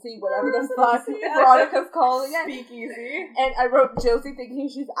residency, whatever the fuck Veronica's calling it. Speakeasy. And I wrote Josie thinking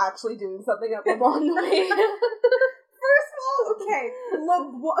she's actually doing something at Le Bon Nuit. First of all, okay, Le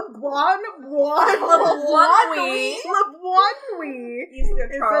Bon Nuit. Using their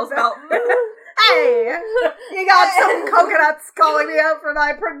Charles Melton. Hey, you got some coconuts calling me out for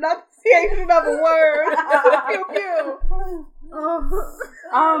my pronunciation of a word. Pew pew.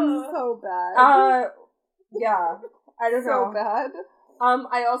 So bad. Yeah, I don't know. So bad.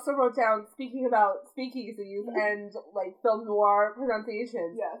 I also wrote down, speaking about speakeasies and, like, film noir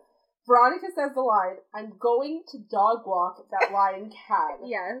pronunciations. Yes. Veronica says the line, I'm going to dog walk that lion cat.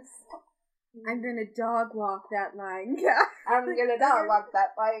 Yes. I'm gonna dog walk that lion cat. I'm gonna dog walk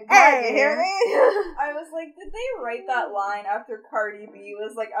that lion cat. Hey, you hear me? I was like, did they write that line after Cardi B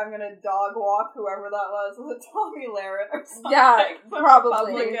was like, I'm gonna dog walk whoever that was? Was it Tommy Lahren or something? Yeah,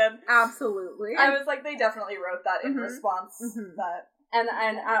 probably. Republican? Absolutely. I was like, they definitely wrote that in response to that. And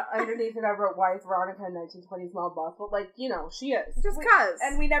underneath it I wrote, why is Veronica a 1920s mob boss? But, like, you know, she is. Just cuz.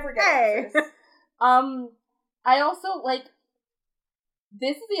 And we never get answers. I also, like,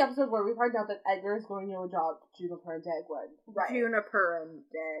 This is the episode where we find out that Edgar is going to adopt Juniper and Dagwood. Right. Juniper and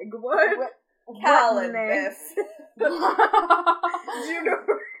Dagwood. Cal and Biff.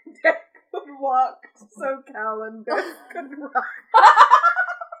 Juniper and Dagwood walked so Cal and Biff could run.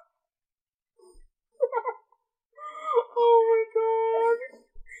 Oh my god.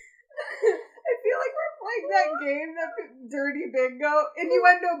 I feel like we're playing that game, that Dirty Bingo,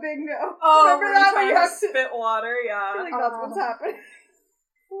 Innuendo Bingo. Oh, remember that when you have to spit water? Yeah. I feel like that's what's happening.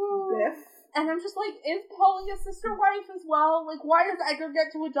 Biff. And I'm just like, is Polly a sister wife as well? Like, why does Edgar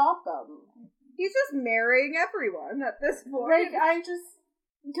get to adopt them? He's just marrying everyone at this point. Like, I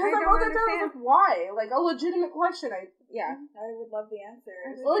wrote that down, I was like, why? Like, a legitimate question. I would love the answer.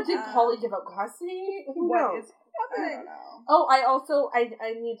 Or did Polly give up custody? Who knows? I don't know. Oh, I also I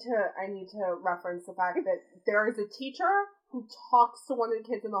need to reference the fact that there is a teacher who talks to one of the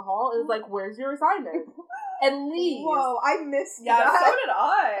kids in the hall and is like, "Where's your assignment?" and leaves. Whoa, I missed that. Yeah, so did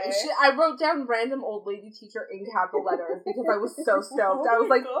I. I wrote down random old lady teacher in capital letters because I was so stoked. I was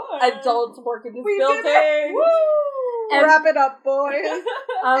like, God. adults work in this building. And wrap it up, boys.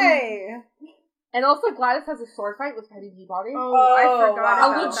 Hey. And also, Gladys has a sword fight with Penny Peabody. Oh, I forgot wow. about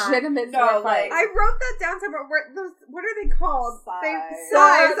A legitimate that. sword fight. I wrote that down somewhere. What are they called? Size.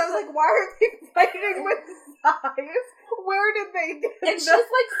 Size. I was like, why are they fighting with size? Where did they get And she's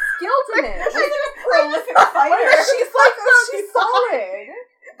like skilled in it. She's like a prolific fighter. She's like, she's solid.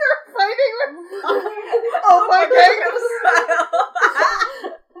 They're fighting with size. Oh my goodness.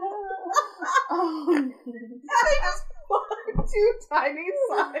 They just fought two tiny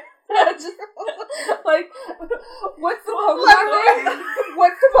sides. Just, like, what's the Pokemon thing?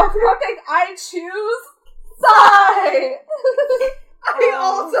 What's the Pokemon thing? I choose Psy! I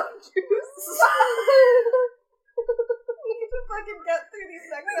also choose Psy! We need to fucking get through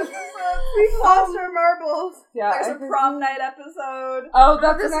these next episodes. We've lost our marbles. Yeah, there's a prom night episode. Oh,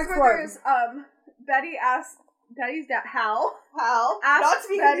 that's the this next is one. where there's, Betty asks, Betty's dad, Hal asks not to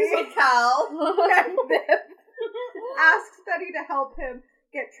be Betty confused with Cal. and Biff asks Betty to help him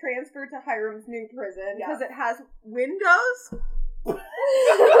get transferred to Hiram's new prison because it has windows. The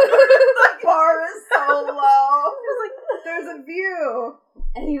bar is so low. There's a view.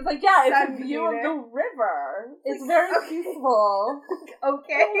 And he's like, yeah, it's a view of the river. It's very peaceful.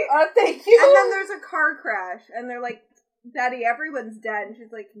 Okay. Thank you. And then there's a car crash, and they're like, Betty, everyone's dead. And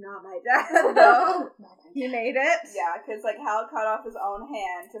she's like, not my dad, though. He made it. Yeah, because like Hal cut off his own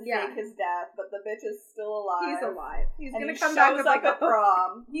hand to fake his death, but the bitch is still alive. He's alive. He's and gonna he come back with like a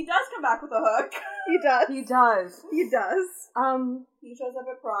prom. He does come back with a hook. He does. He does. He does. He shows up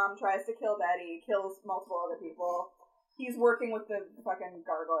at prom, tries to kill Betty, kills multiple other people. He's working with the fucking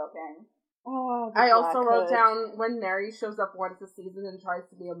Gargoyle King. Oh, I also wrote down when Mary shows up once a season and tries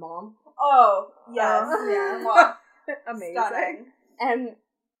to be a mom. Oh, yes. Yeah. Wow. Amazing. Stunning. And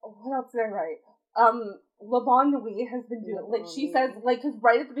what else did I write? LaVon Louis has been doing, like, she says, like, because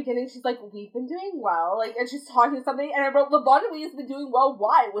right at the beginning, she's like, we've been doing well, like, and she's talking to something, and I wrote, LaVon Louis has been doing well,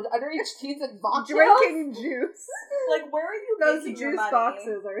 why? With underage teens and vodka? Drinking juice. Like, where are you Those making juice your money?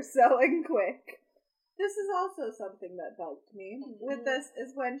 boxes are selling quick. This is also something that bugged me with this,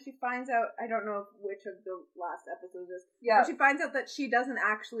 is when she finds out, I don't know which of the last episodes is, but she finds out that she doesn't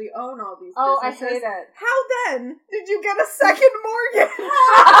actually own all these businesses. Oh, I hate it. How then did you get a second mortgage?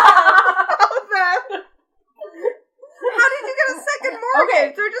 How then? How did you get a second mortgage?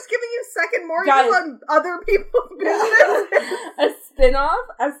 Okay. They're just giving you second mortgages on other people's businesses. A spin-off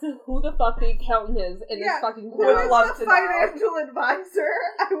as to who the fuck the accountant is in this fucking Who is the financial advisor?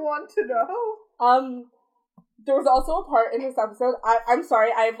 I want to know. There was also a part in this episode, I'm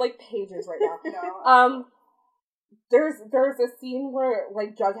sorry, I have, like, pages right now. No. There's a scene where,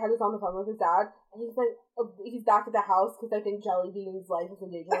 like, Jughead is on the phone with his dad, and he's like, he's back at the house because I think Jellybean's life is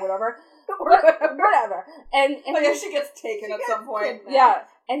in danger or whatever. Whatever. And I guess she gets taken at some point. Yeah.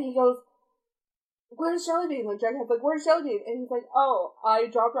 And he goes, where's Jellybean? Like, Jughead's like, where's Jellybean? And he's like, oh, I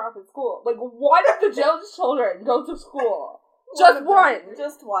dropped her off at school. Like, one of the jail's children go to school. Just one.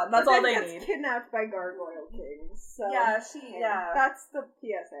 Just one. That's all they need. Kidnapped by Gargoyle Kings. So Yeah. That's the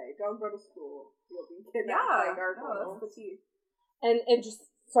PSA. Don't go to school. You'll be kidnapped by Gargoyle. That's the tea. And just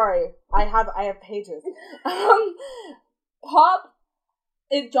sorry, I have pages. Pop,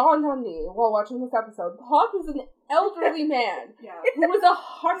 it dawned on me while watching this episode. Pop is an elderly man who was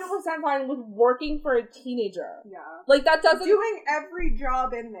 100% fine with working for a teenager. Yeah. Like, that doesn't... Doing every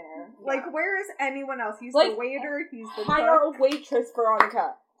job in there. Yeah. Like, where is anyone else? He's like, the waiter, he's the hire cook. a waitress,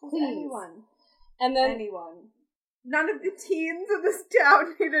 Veronica. Please. Anyone. And then... Anyone. None of the teens in this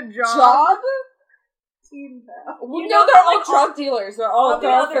town need a job. Job? teen pal. Well, no, they're all drug dealers. They're all the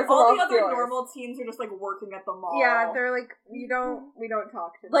other normal teens are just like working at the mall. Yeah, they're like we don't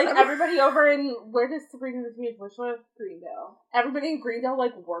talk to them. Like everybody over in where does Sabrina the Teenage Witch live? Greendale. Everybody in Greendale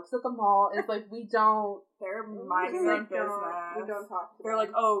like works at the mall. It's like we don't. They're minding their business. We don't talk to them. They're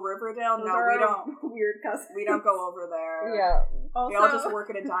like, oh, Riverdale? Those no, we don't. Weird cousins. We don't go over there. Yeah. Also, we all just work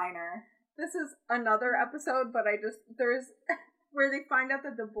at a diner. This is another episode, but there's where they find out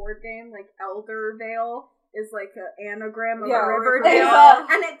that the board game, like Eldervale, is like an anagram of Riverdale,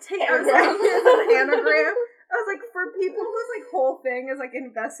 and it takes an anagram. I was like, for people whose like whole thing is like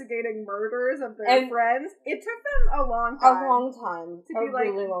investigating murders of their friends, it took them a long time. To be like,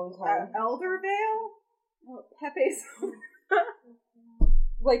 really long time. Eldervale? Oh, Pepe's.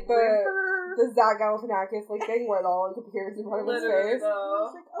 Like the Zach Galifianakis like thing where it all like appears in front of his face.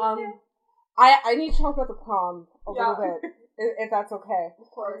 Like, okay. I need to talk about the prom a little bit. If that's okay.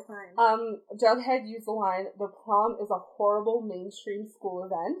 Of course. Jughead used the line, "The prom is a horrible mainstream school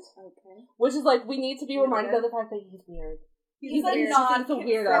event." Okay. Which is like, we need to be reminded of the fact that he's weird. He's like not a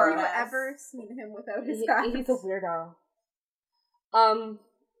weirdo. Have you ever seen him without his hat? He's a weirdo.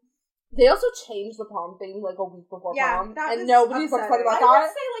 They also changed the prom thing like a week before prom, and nobody's upset about that. I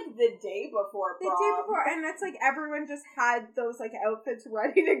would say like the day before prom. The day before, and it's like everyone just had those like outfits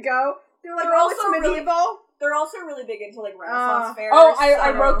ready to go. They're like, it's medieval. They're also really big into like Renaissance fairs.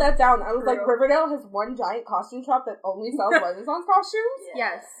 I wrote that down. I was like, Riverdale has one giant costume shop that only sells Renaissance costumes.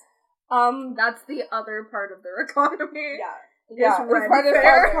 Yes. That's the other part of their economy. Yeah.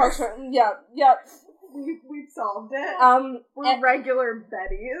 Renaissance costume. Yeah. We've solved it. We're regular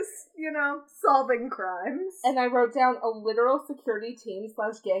Bettys, solving crimes. And I wrote down a literal security team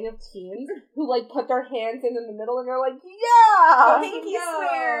 / gang of teens who like put their hands in the middle and they're like, yeah! Pinky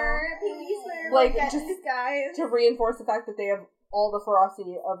swear, like just guys. To reinforce the fact that they have all the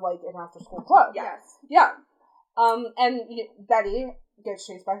ferocity of like an after school club. Yes. Yeah. And Betty gets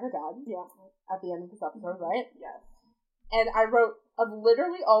chased by her dad. Yeah. At the end of this episode, right? Yes. And I wrote, of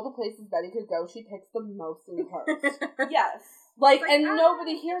literally all the places Betty could go, she picks the most in the post. Yes. Like, and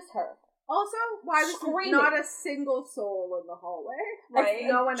nobody hears her. Also, why was not a single soul in the hallway? Right?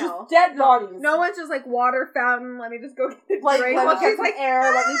 No one just else. Dead bodies. No one's just like, water fountain, let me just go get a drink. Let me get some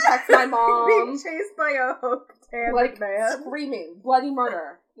air, let me text my mom. Being chased by a hook-handed man. Screaming, bloody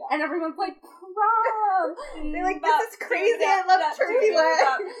murder. Yeah. And everyone's like, prom! They're like, this is crazy, I love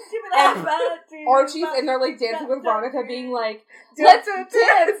Turkeyland. And Archie's in there like dancing with Veronica being like, let's dance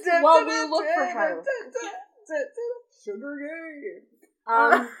while we look for her. Sugar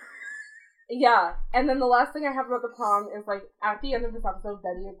game. Yeah, and then the last thing I have about the prom is, like, at the end of this episode,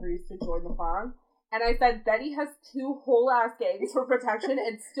 Betty agrees to join the prom. And I said, Betty has 2 whole-ass gangs for protection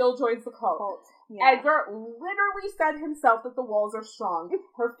and still joins the cult. Yeah. Edgar literally said himself that the walls are strong.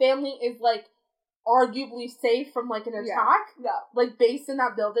 Her family is, like, arguably safe from, like, an attack. Yeah. Like, based in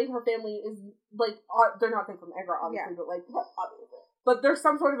that building, her family is, like, they're not safe from Edgar, obviously, but, like, obviously. But there's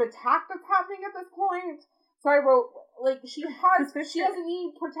some sort of attack that's happening at this point. So I wrote, like, she doesn't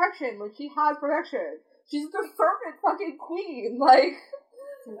need protection. Like, she has protection. She's the serpent fucking queen. Like,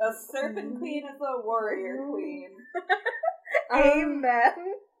 a serpent queen is a warrior queen.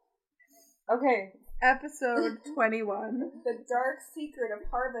 Amen. Okay. Episode 21. The Dark Secret of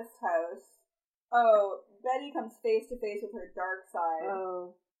Harvest House. Oh, Betty comes face to face with her dark side.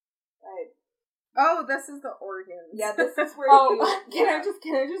 Oh. Right. Oh, this is the organs. Yeah, this is where Can I just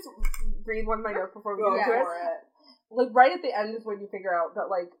read one of my notes before we go into it? Like, right at the end is when you figure out that,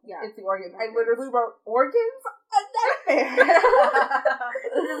 like, it's the organs. I literally wrote, organs? A nightmare!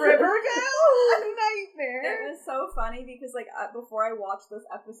 Riverdale? A nightmare! It was so funny because, like, before I watched this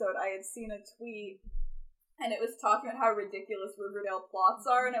episode, I had seen a tweet, and it was talking about how ridiculous Riverdale plots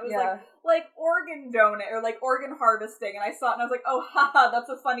are, and it was like organ donate, or, like, organ harvesting, and I saw it, and I was like, oh, haha, that's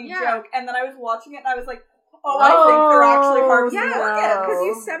a funny joke, and then I was watching it, and I was like, I think they're actually harvesting organs. Because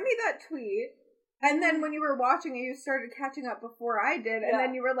you sent me that tweet, and then when you were watching it, you started catching up before I did, and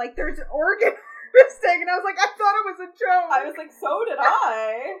then you were like, there's organ harvesting, and I was like, I thought it was a joke. I was like, so did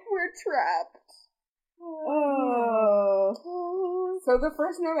I. We're trapped. Oh. So the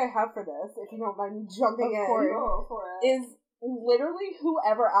first note I have for this, if you don't mind me jumping is literally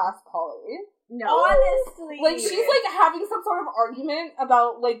whoever asked Polly. No. Honestly. Like, she's, like, having some sort of argument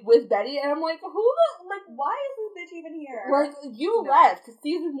about, like, with Betty, and I'm like, why is this bitch even here? Like, you left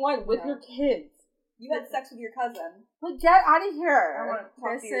season 1 with your kids. You had sex with your cousin. Like, get out of here. I want to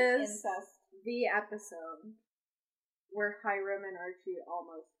talk to your incest. The episode where Hiram and Archie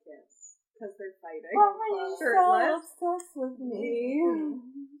almost kiss because they're fighting. Why are you so obsessed with me?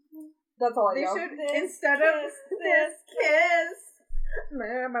 That's all I know. They should, instead of this kiss,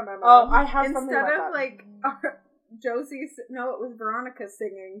 Oh, I have something instead like of that. Josie's, no, it was Veronica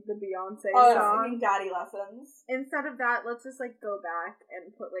singing the Beyonce song. song. Singing Daddy Lessons. Instead of that, let's just like go back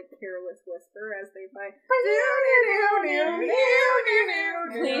and put like Careless Whisper as they fight.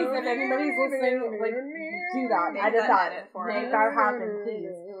 Please, if anybody's listening, like, do that. Edit that. Make that happen,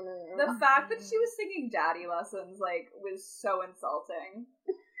 please. The fact that she was singing Daddy Lessons, like, was so insulting.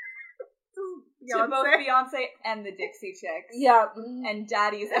 To both Beyonce and the Dixie Chicks. Yeah. And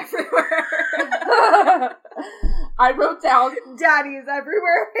daddies everywhere. I wrote down... Daddies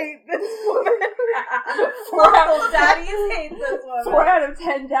everywhere hate this woman. 4 out of daddies hate this woman. 4 out of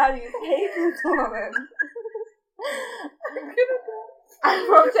 10 daddies hate this woman.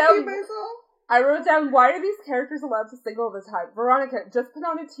 I wrote down, why are these characters allowed to sing all the time? Veronica, just put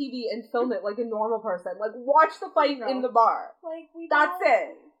on a TV and film it like a normal person. Like, watch the fight in the bar. Like, That's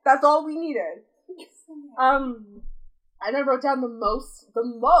it. That's all we needed. And I wrote down the most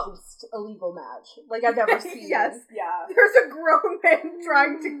illegal match like I've ever seen. Yes. Yeah. There's a grown man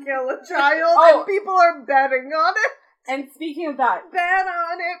trying to kill a child and people are betting on it. And speaking of that, bet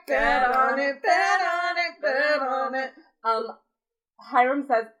on it, bet on it, bet on it, bet on it. Hiram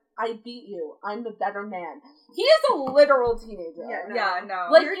says, I beat you. I'm the better man. He is a literal teenager. Yeah, no.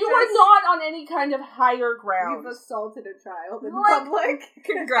 Like, you are not on any kind of higher ground. You've assaulted a child in Like, public.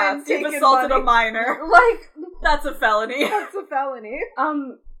 Congrats. You've assaulted a minor. Like, that's a felony. That's a felony.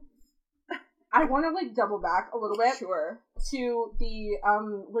 I want to, like, double back a little bit. Sure. To the,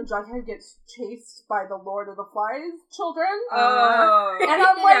 when Jughead gets chased by the Lord of the Flies children. Oh. And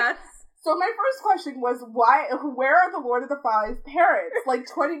I'm like, so my first question was, where are the Lord of the Flies parents? Like,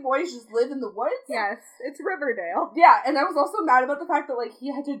 20 boys just live in the woods? Yes, it's Riverdale. Yeah, and I was also mad about the fact that, like,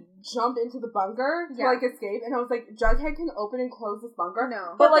 he had to jump into the bunker to, like, escape, and I was like, Jughead can open and close this bunker?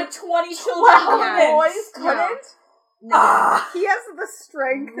 No. But like, 20 children boys couldn't? No. He has the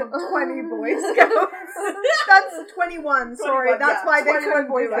strength of 20 Boy Scouts. That's 21, sorry. That's why they couldn't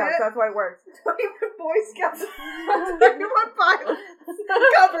Boy do Scouts. it. That's why it works. 21 Boy Scouts. 21 pilots.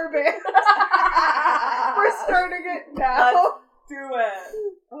 Cover band. We're starting it now. Let's do it.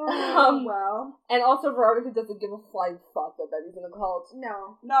 Oh, wow. And also, Veronica doesn't give a flying fuck that Betty's in a cult.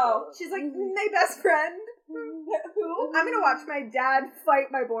 No. She's like, my best friend. Who? I'm gonna watch my dad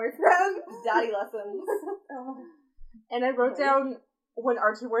fight my boyfriend. Daddy Lessons. And I wrote down, when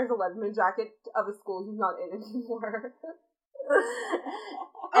Archie wears a Leatherman jacket of a school he's not in anymore.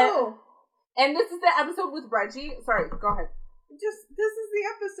 And this is the episode with Reggie. Sorry, go ahead. This is the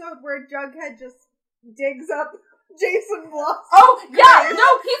episode where Jughead just digs up Jason Blossom. Oh, yeah! No,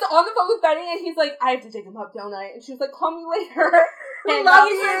 he's on the phone with Betty and he's like, I have to dig him up, don't I? And she was like, call me later. And love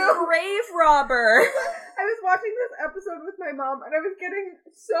you, grave robber. I was watching this episode with my mom and I was getting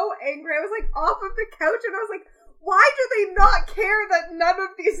so angry. I was like off of the couch and I was like, why do they not care that none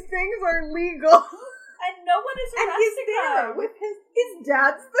of these things are legal? And no one is arresting and he's there him. with his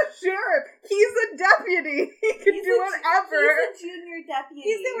dad's the sheriff. He's a deputy. He can do whatever. He's a junior deputy.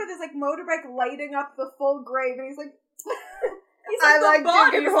 He's there with his like motorbike lighting up the full grave and he's like, I like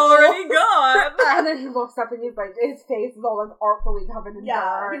body's already gone. And then he looks up and he's like, his face is all like artfully covered in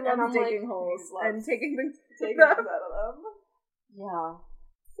dirt. He loves digging holes and taking things out of them. Yeah.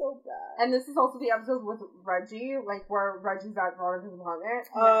 So bad. And this is also the episode with Reggie, like where Reggie's at Veronica's apartment.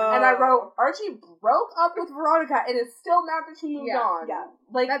 Oh. And I wrote, Archie broke up with Veronica and is still mad that she moved on. Yeah.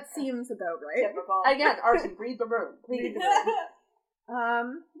 Like, that seems about right. Typical. Again, Archie, read the room. Please.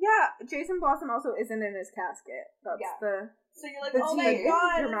 Yeah, Jason Blossom also isn't in his casket. That's the So you're like, the oh my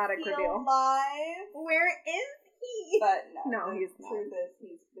god, dramatic is he reveal. alive? Where is he? But No, the he's not. truth is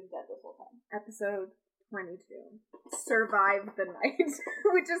he's been dead this whole time. Episode 22. Survive the night.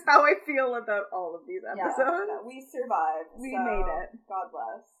 Which is how I feel about all of these episodes. Yeah, we survived. We so made it. God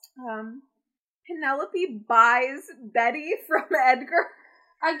bless. Penelope buys Betty from Edgar.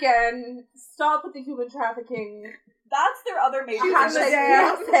 Again, stop with the human trafficking. That's their other major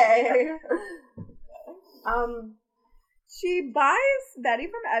Beyonce. She buys Betty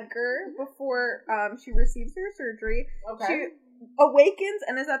from Edgar before she receives her surgery. Okay. She awakens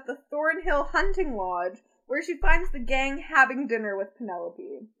and is at the Thornhill Hunting Lodge, where she finds the gang having dinner with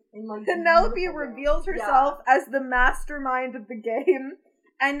Penelope. Penelope reveals herself as the mastermind of the game,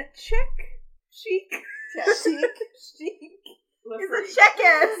 and Sheik is a chicken.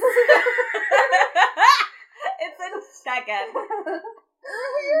 It's a chicken.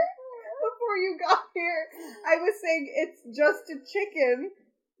 Earlier, before you got here, I was saying it's just a chicken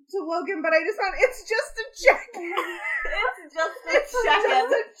to Logan, but I just found it's just a check. It's just a check-in.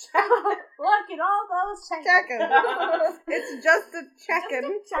 Look at all those check-in. It's just a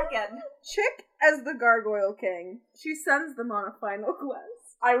check-in. Chick as the Gargoyle King. She sends them on a final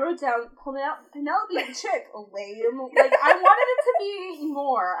quest. I wrote down Penelope and Chick. Lame. Like, I wanted it to be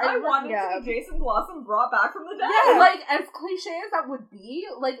more. I wanted it to be Jason Blossom brought back from the dead. Yeah, like, as cliche as that would be,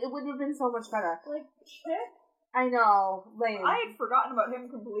 like, it would have been so much better. Like, Chick? I know, lame. I had forgotten about him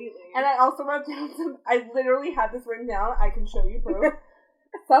completely. And I also wrote down I literally had this written down, I can show you proof.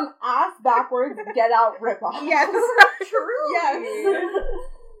 Some ass backwards Get Out ripoff. Yes. True. Yes.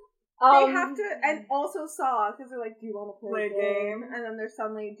 They have to, and also Saw, because they're like, do you want to play a game? And then they're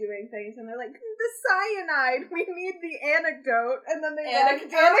suddenly doing things, and they're like, the cyanide, we need the anecdote. And then they we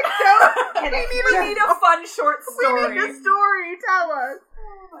need a fun short story. We need a story, tell us.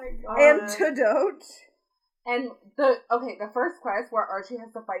 Oh my god. Antidote. And the first quest where Archie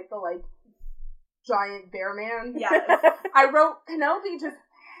has to fight the, like, giant bear man. Yes. I wrote, Penelope just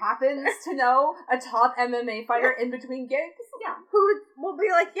happens to know a top MMA fighter in between gigs. Yeah. Who will be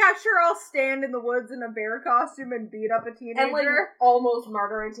like, yeah, sure, I'll stand in the woods in a bear costume and beat up a teenager. And, like, almost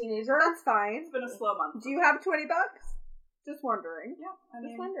murder a teenager. That's fine. It's been a slow month. Do you have $20? Just wondering. Yeah,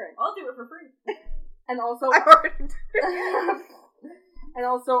 just wondering. I'll do it for free. And also... I already did. And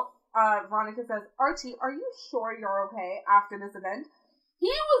also, Veronica says, Archie, are you sure you're okay after this event?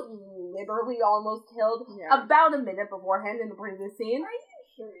 He was literally almost killed about a minute beforehand in the previous scene. Are you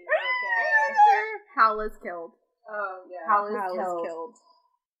sure you're okay? Hal is killed. Oh, yeah. Hal is killed.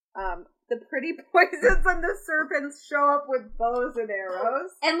 The pretty poisons and the serpents show up with bows and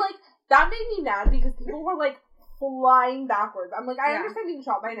arrows. And, like, that made me mad because people were, like, flying backwards. I'm like, I understand being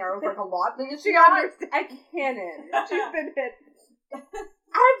shot by an arrow, like, a lot, but it's not a cannon. She's been hit.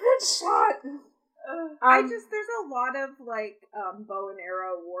 I've been shot! There's a lot of, like, bow and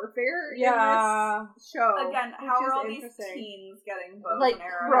arrow warfare in this show. Again, how are all these teens getting bows and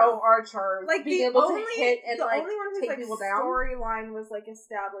arrows? Pro archers. Like, being able to hit and, the like, only one whose, take like, people down. Storyline was, like,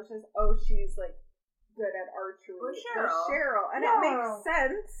 established as, she's, like, good at archery. Was Cheryl. And it makes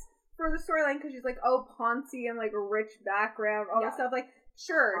sense for the storyline, because she's like, Ponzi and, like, a rich background, all this stuff. Like,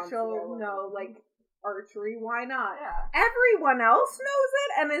 sure, she'll know, like, archery, why not? Yeah. Everyone else knows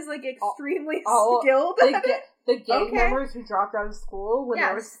it and is, like, extremely skilled at it. The gang members who dropped out of school when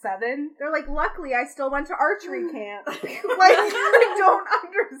they were 7. They're like, luckily I still went to archery camp. Like, I don't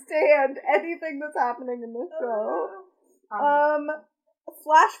understand anything that's happening in this show.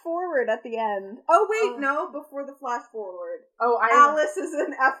 Flash forward at the end. Oh, wait, no, before the flash forward. Alice is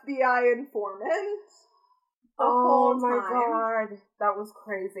an FBI informant. Oh my god, that was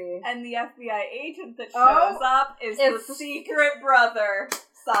crazy. And the FBI agent that shows up is the secret brother,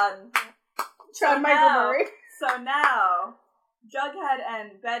 son. Chad Michael Murray. So now, Jughead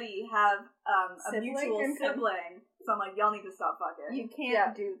and Betty have a mutual sibling. So I'm like, y'all need to stop fucking. You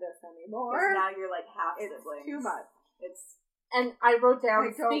can't do this anymore. Because now you're like half siblings. It's too much. And I wrote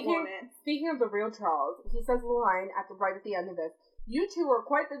down, speaking of the real Charles, he says the line right at the end of it, you two are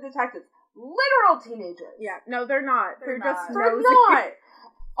quite the detectives. Literal teenagers. Yeah, no, they're not. They're just They're not.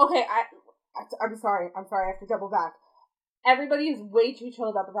 Okay, I'm sorry. I have to double back. Everybody is way too chill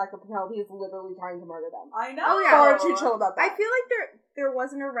about the fact that Penelope is literally trying to murder them. I know. Oh, yeah. Far too chill about that. I feel like there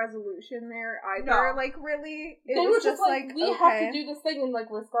wasn't a resolution there either. No. Like, really, they were just like, we have to do this thing and, like,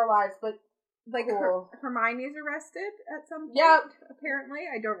 risk our lives, but like, cool. Hermione's arrested at some point. Yeah. Apparently,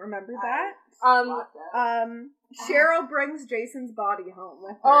 I don't remember that. Cheryl brings Jason's body home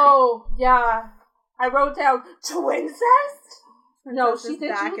with her. Oh, yeah. I wrote down Twincest? No, she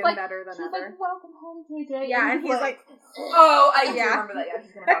did. She was like, better than she was ever. Like, welcome home, JJ. Yeah, and he's like, I do remember that. Yeah,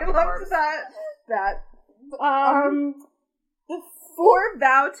 she's gonna have I loved that. The four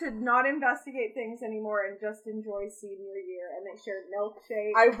vow to not investigate things anymore and just enjoy senior year, and they shared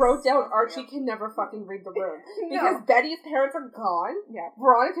milkshakes. I wrote down Archie can never fucking read the room. Because Betty's parents are gone. Yeah.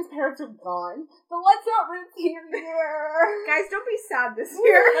 Veronica's parents are gone. But let's not read senior year. Guys, don't be sad this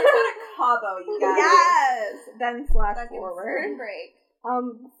year. Let's go to Cabo, you guys. Yes! Then flash forward. Break.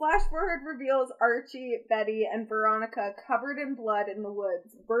 Flash forward reveals Archie, Betty, and Veronica covered in blood in the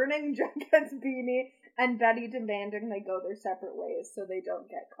woods, burning Jughead's beanie, and Betty demanding they go their separate ways so they don't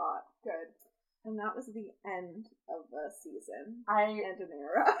get caught. Good. And that was the end of the season. And an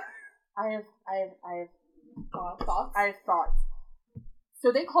era. I have thoughts. I have thoughts. So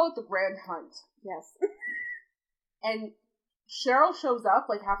they call it the Grand Hunt. Yes. And Cheryl shows up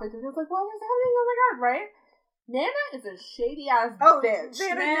like halfway through and is like, what is happening? Oh my god, right? Nana is a shady ass bitch.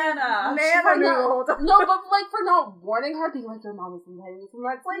 Nana knew. No, but like for not warning her, being like, your mom is inviting this, and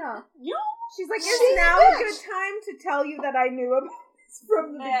that's like, no. you. She's like, it's now a good time to tell you that I knew about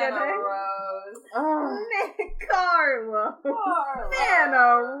from the beginning. Rose. Carla. Nana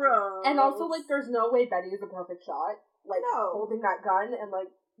Rose. And also, like, there's no way Betty is a perfect shot. Like, holding that gun and, like,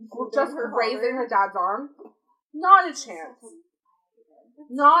 just raising her dad's arm. Not a chance.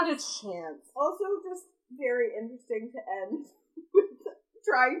 Not a chance. Also, just very interesting to end with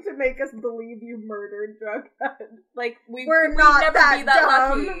trying to make us believe you murdered Jughead. Like, we'd never that be that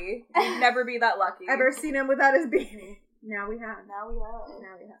dumb. lucky. We'd never be that lucky. Ever seen him without his baby? Now we have.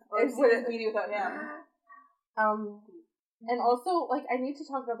 Or seen we do without him. And also, like, I need to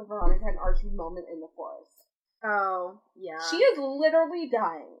talk about the Veronica and Archie moment in the forest. Oh, yeah. She is literally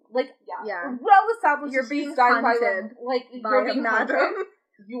dying. Like, yeah. Well established. You're being dying hunted by you're being hunted.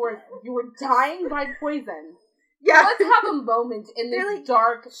 You are dying by poison. Yeah. Let's have a moment in this really?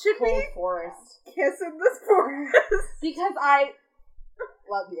 dark, Should cold we forest. Kiss in this forest. Because I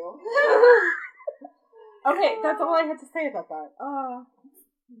love you. Okay, that's all I had to say about that.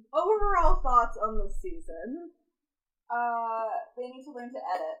 Overall thoughts on this season? They need to learn to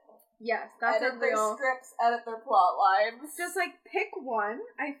edit. Yes, that's edit a their real... scripts, edit their plot lines. Just, like, pick one,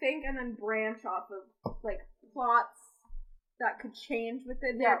 I think, and then branch off of, like, plots that could change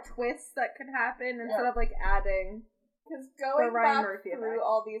within their twists that could happen instead of, like, adding... Because going back through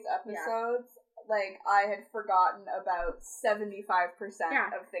all these episodes, like, I had forgotten about 75%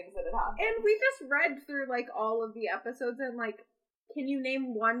 of things that had happened. And we just read through, like, all of the episodes and, like, can you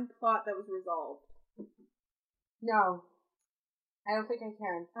name one plot that was resolved? No. I don't think I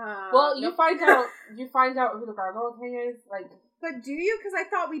can. Well, you find out who the Gargoyle King is, like... But do you? Because I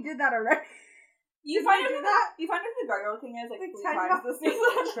thought we did that already. You find out who the Gargoyle King is, like, 3 times this season.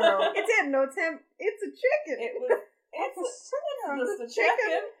 True. It's in no Tim. It's a chicken. It's just a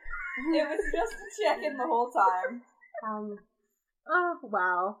chicken. It was just a chicken the whole time. Oh,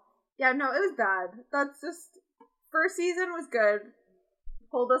 wow. Yeah, no, it was bad. That's just... First season was good.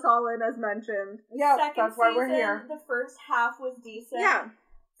 Pulled us all in, as mentioned. Yeah, that's why season, we're here. The first half was decent. Yeah.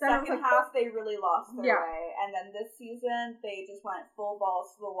 Second half, they really lost their way. And then this season, they just went full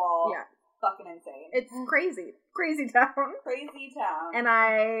balls to the wall. Yeah. Fucking insane. It's crazy. Crazy town. Crazy town. And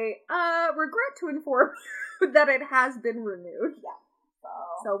I regret to inform you that it has been renewed. Yeah.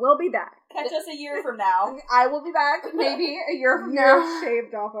 So we'll be back. Catch us a year from now. I will be back, maybe, a year from now.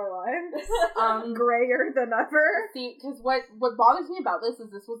 Shaved off our lives. Grayer than ever. See, because what bothers me about this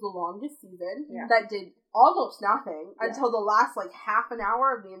is this was the longest season that did almost nothing until the last, like, half an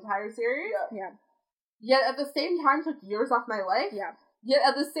hour of the entire series. Yeah. Yet at the same time took years off my life. Yeah. Yet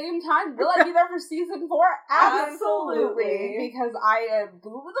at the same time, will I be there for season 4? Absolutely. Because I am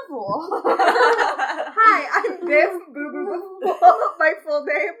Boo the Fool. Hi, I'm Biff Boo Boo the Fool. My full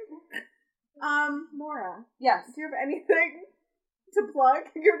name. Maura. Yes. Do you have anything to plug?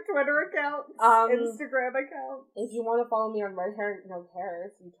 Your Twitter account? Instagram account? If you want to follow me on Red Hair No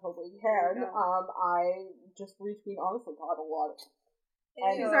Cares, you totally can. I just retweet Honestly Pod a lot.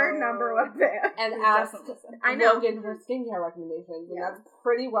 And she's our number one fan. And asked Logan for skincare recommendations, and that's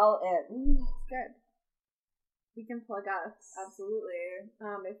pretty well it. Good. We can plug us. Absolutely.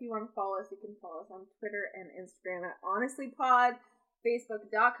 If you want to follow us, you can follow us on Twitter and Instagram at HonestlyPod,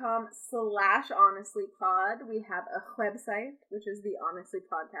 Facebook.com/HonestlyPod. We have a website, which is the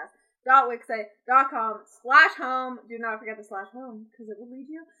honestlypodcast.wixsite.com/home. Do not forget the /home, because it will lead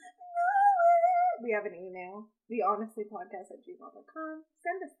you nowhere. We have an email, thehonestlypodcast@gmail.com.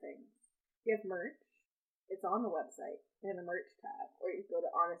 Send us things. We have merch. It's on the website in the merch tab, or you can go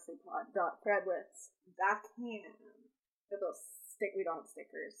to honestlypod.threadless.com. We don't have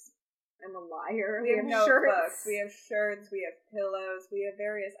stickers. I'm a liar. We have notebooks. We have shirts. We have pillows. We have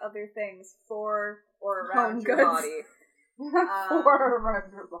various other things for or around your body. For or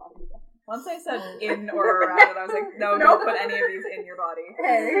around your body. Once I said in or around it, I was like, no, don't put any of these in your body.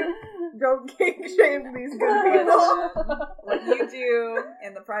 Hey, don't kink shame these good people. What you do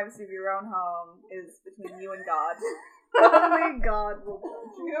in the privacy of your own home is between you and God. Only God will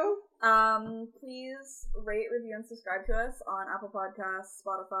judge you. Please rate, review, and subscribe to us on Apple Podcasts,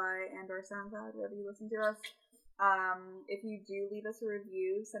 Spotify, and or SoundCloud, wherever you listen to us. If you do leave us a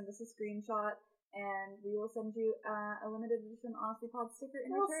review, send us a screenshot, and we will send you a limited edition Honestly Pod sticker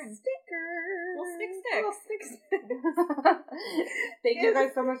in return. We'll stick. Thank you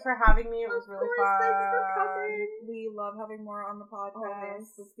guys so much for having me. It was really fun. Thanks for coming. We love having more on the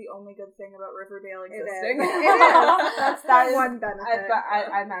podcast. It's the only good thing about Riverdale It existing. is. That is one benefit.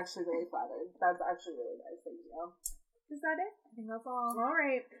 I'm actually really flattered. That's actually really nice. Thank you. Is that it? I think that's all. All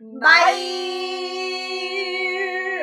right. Bye.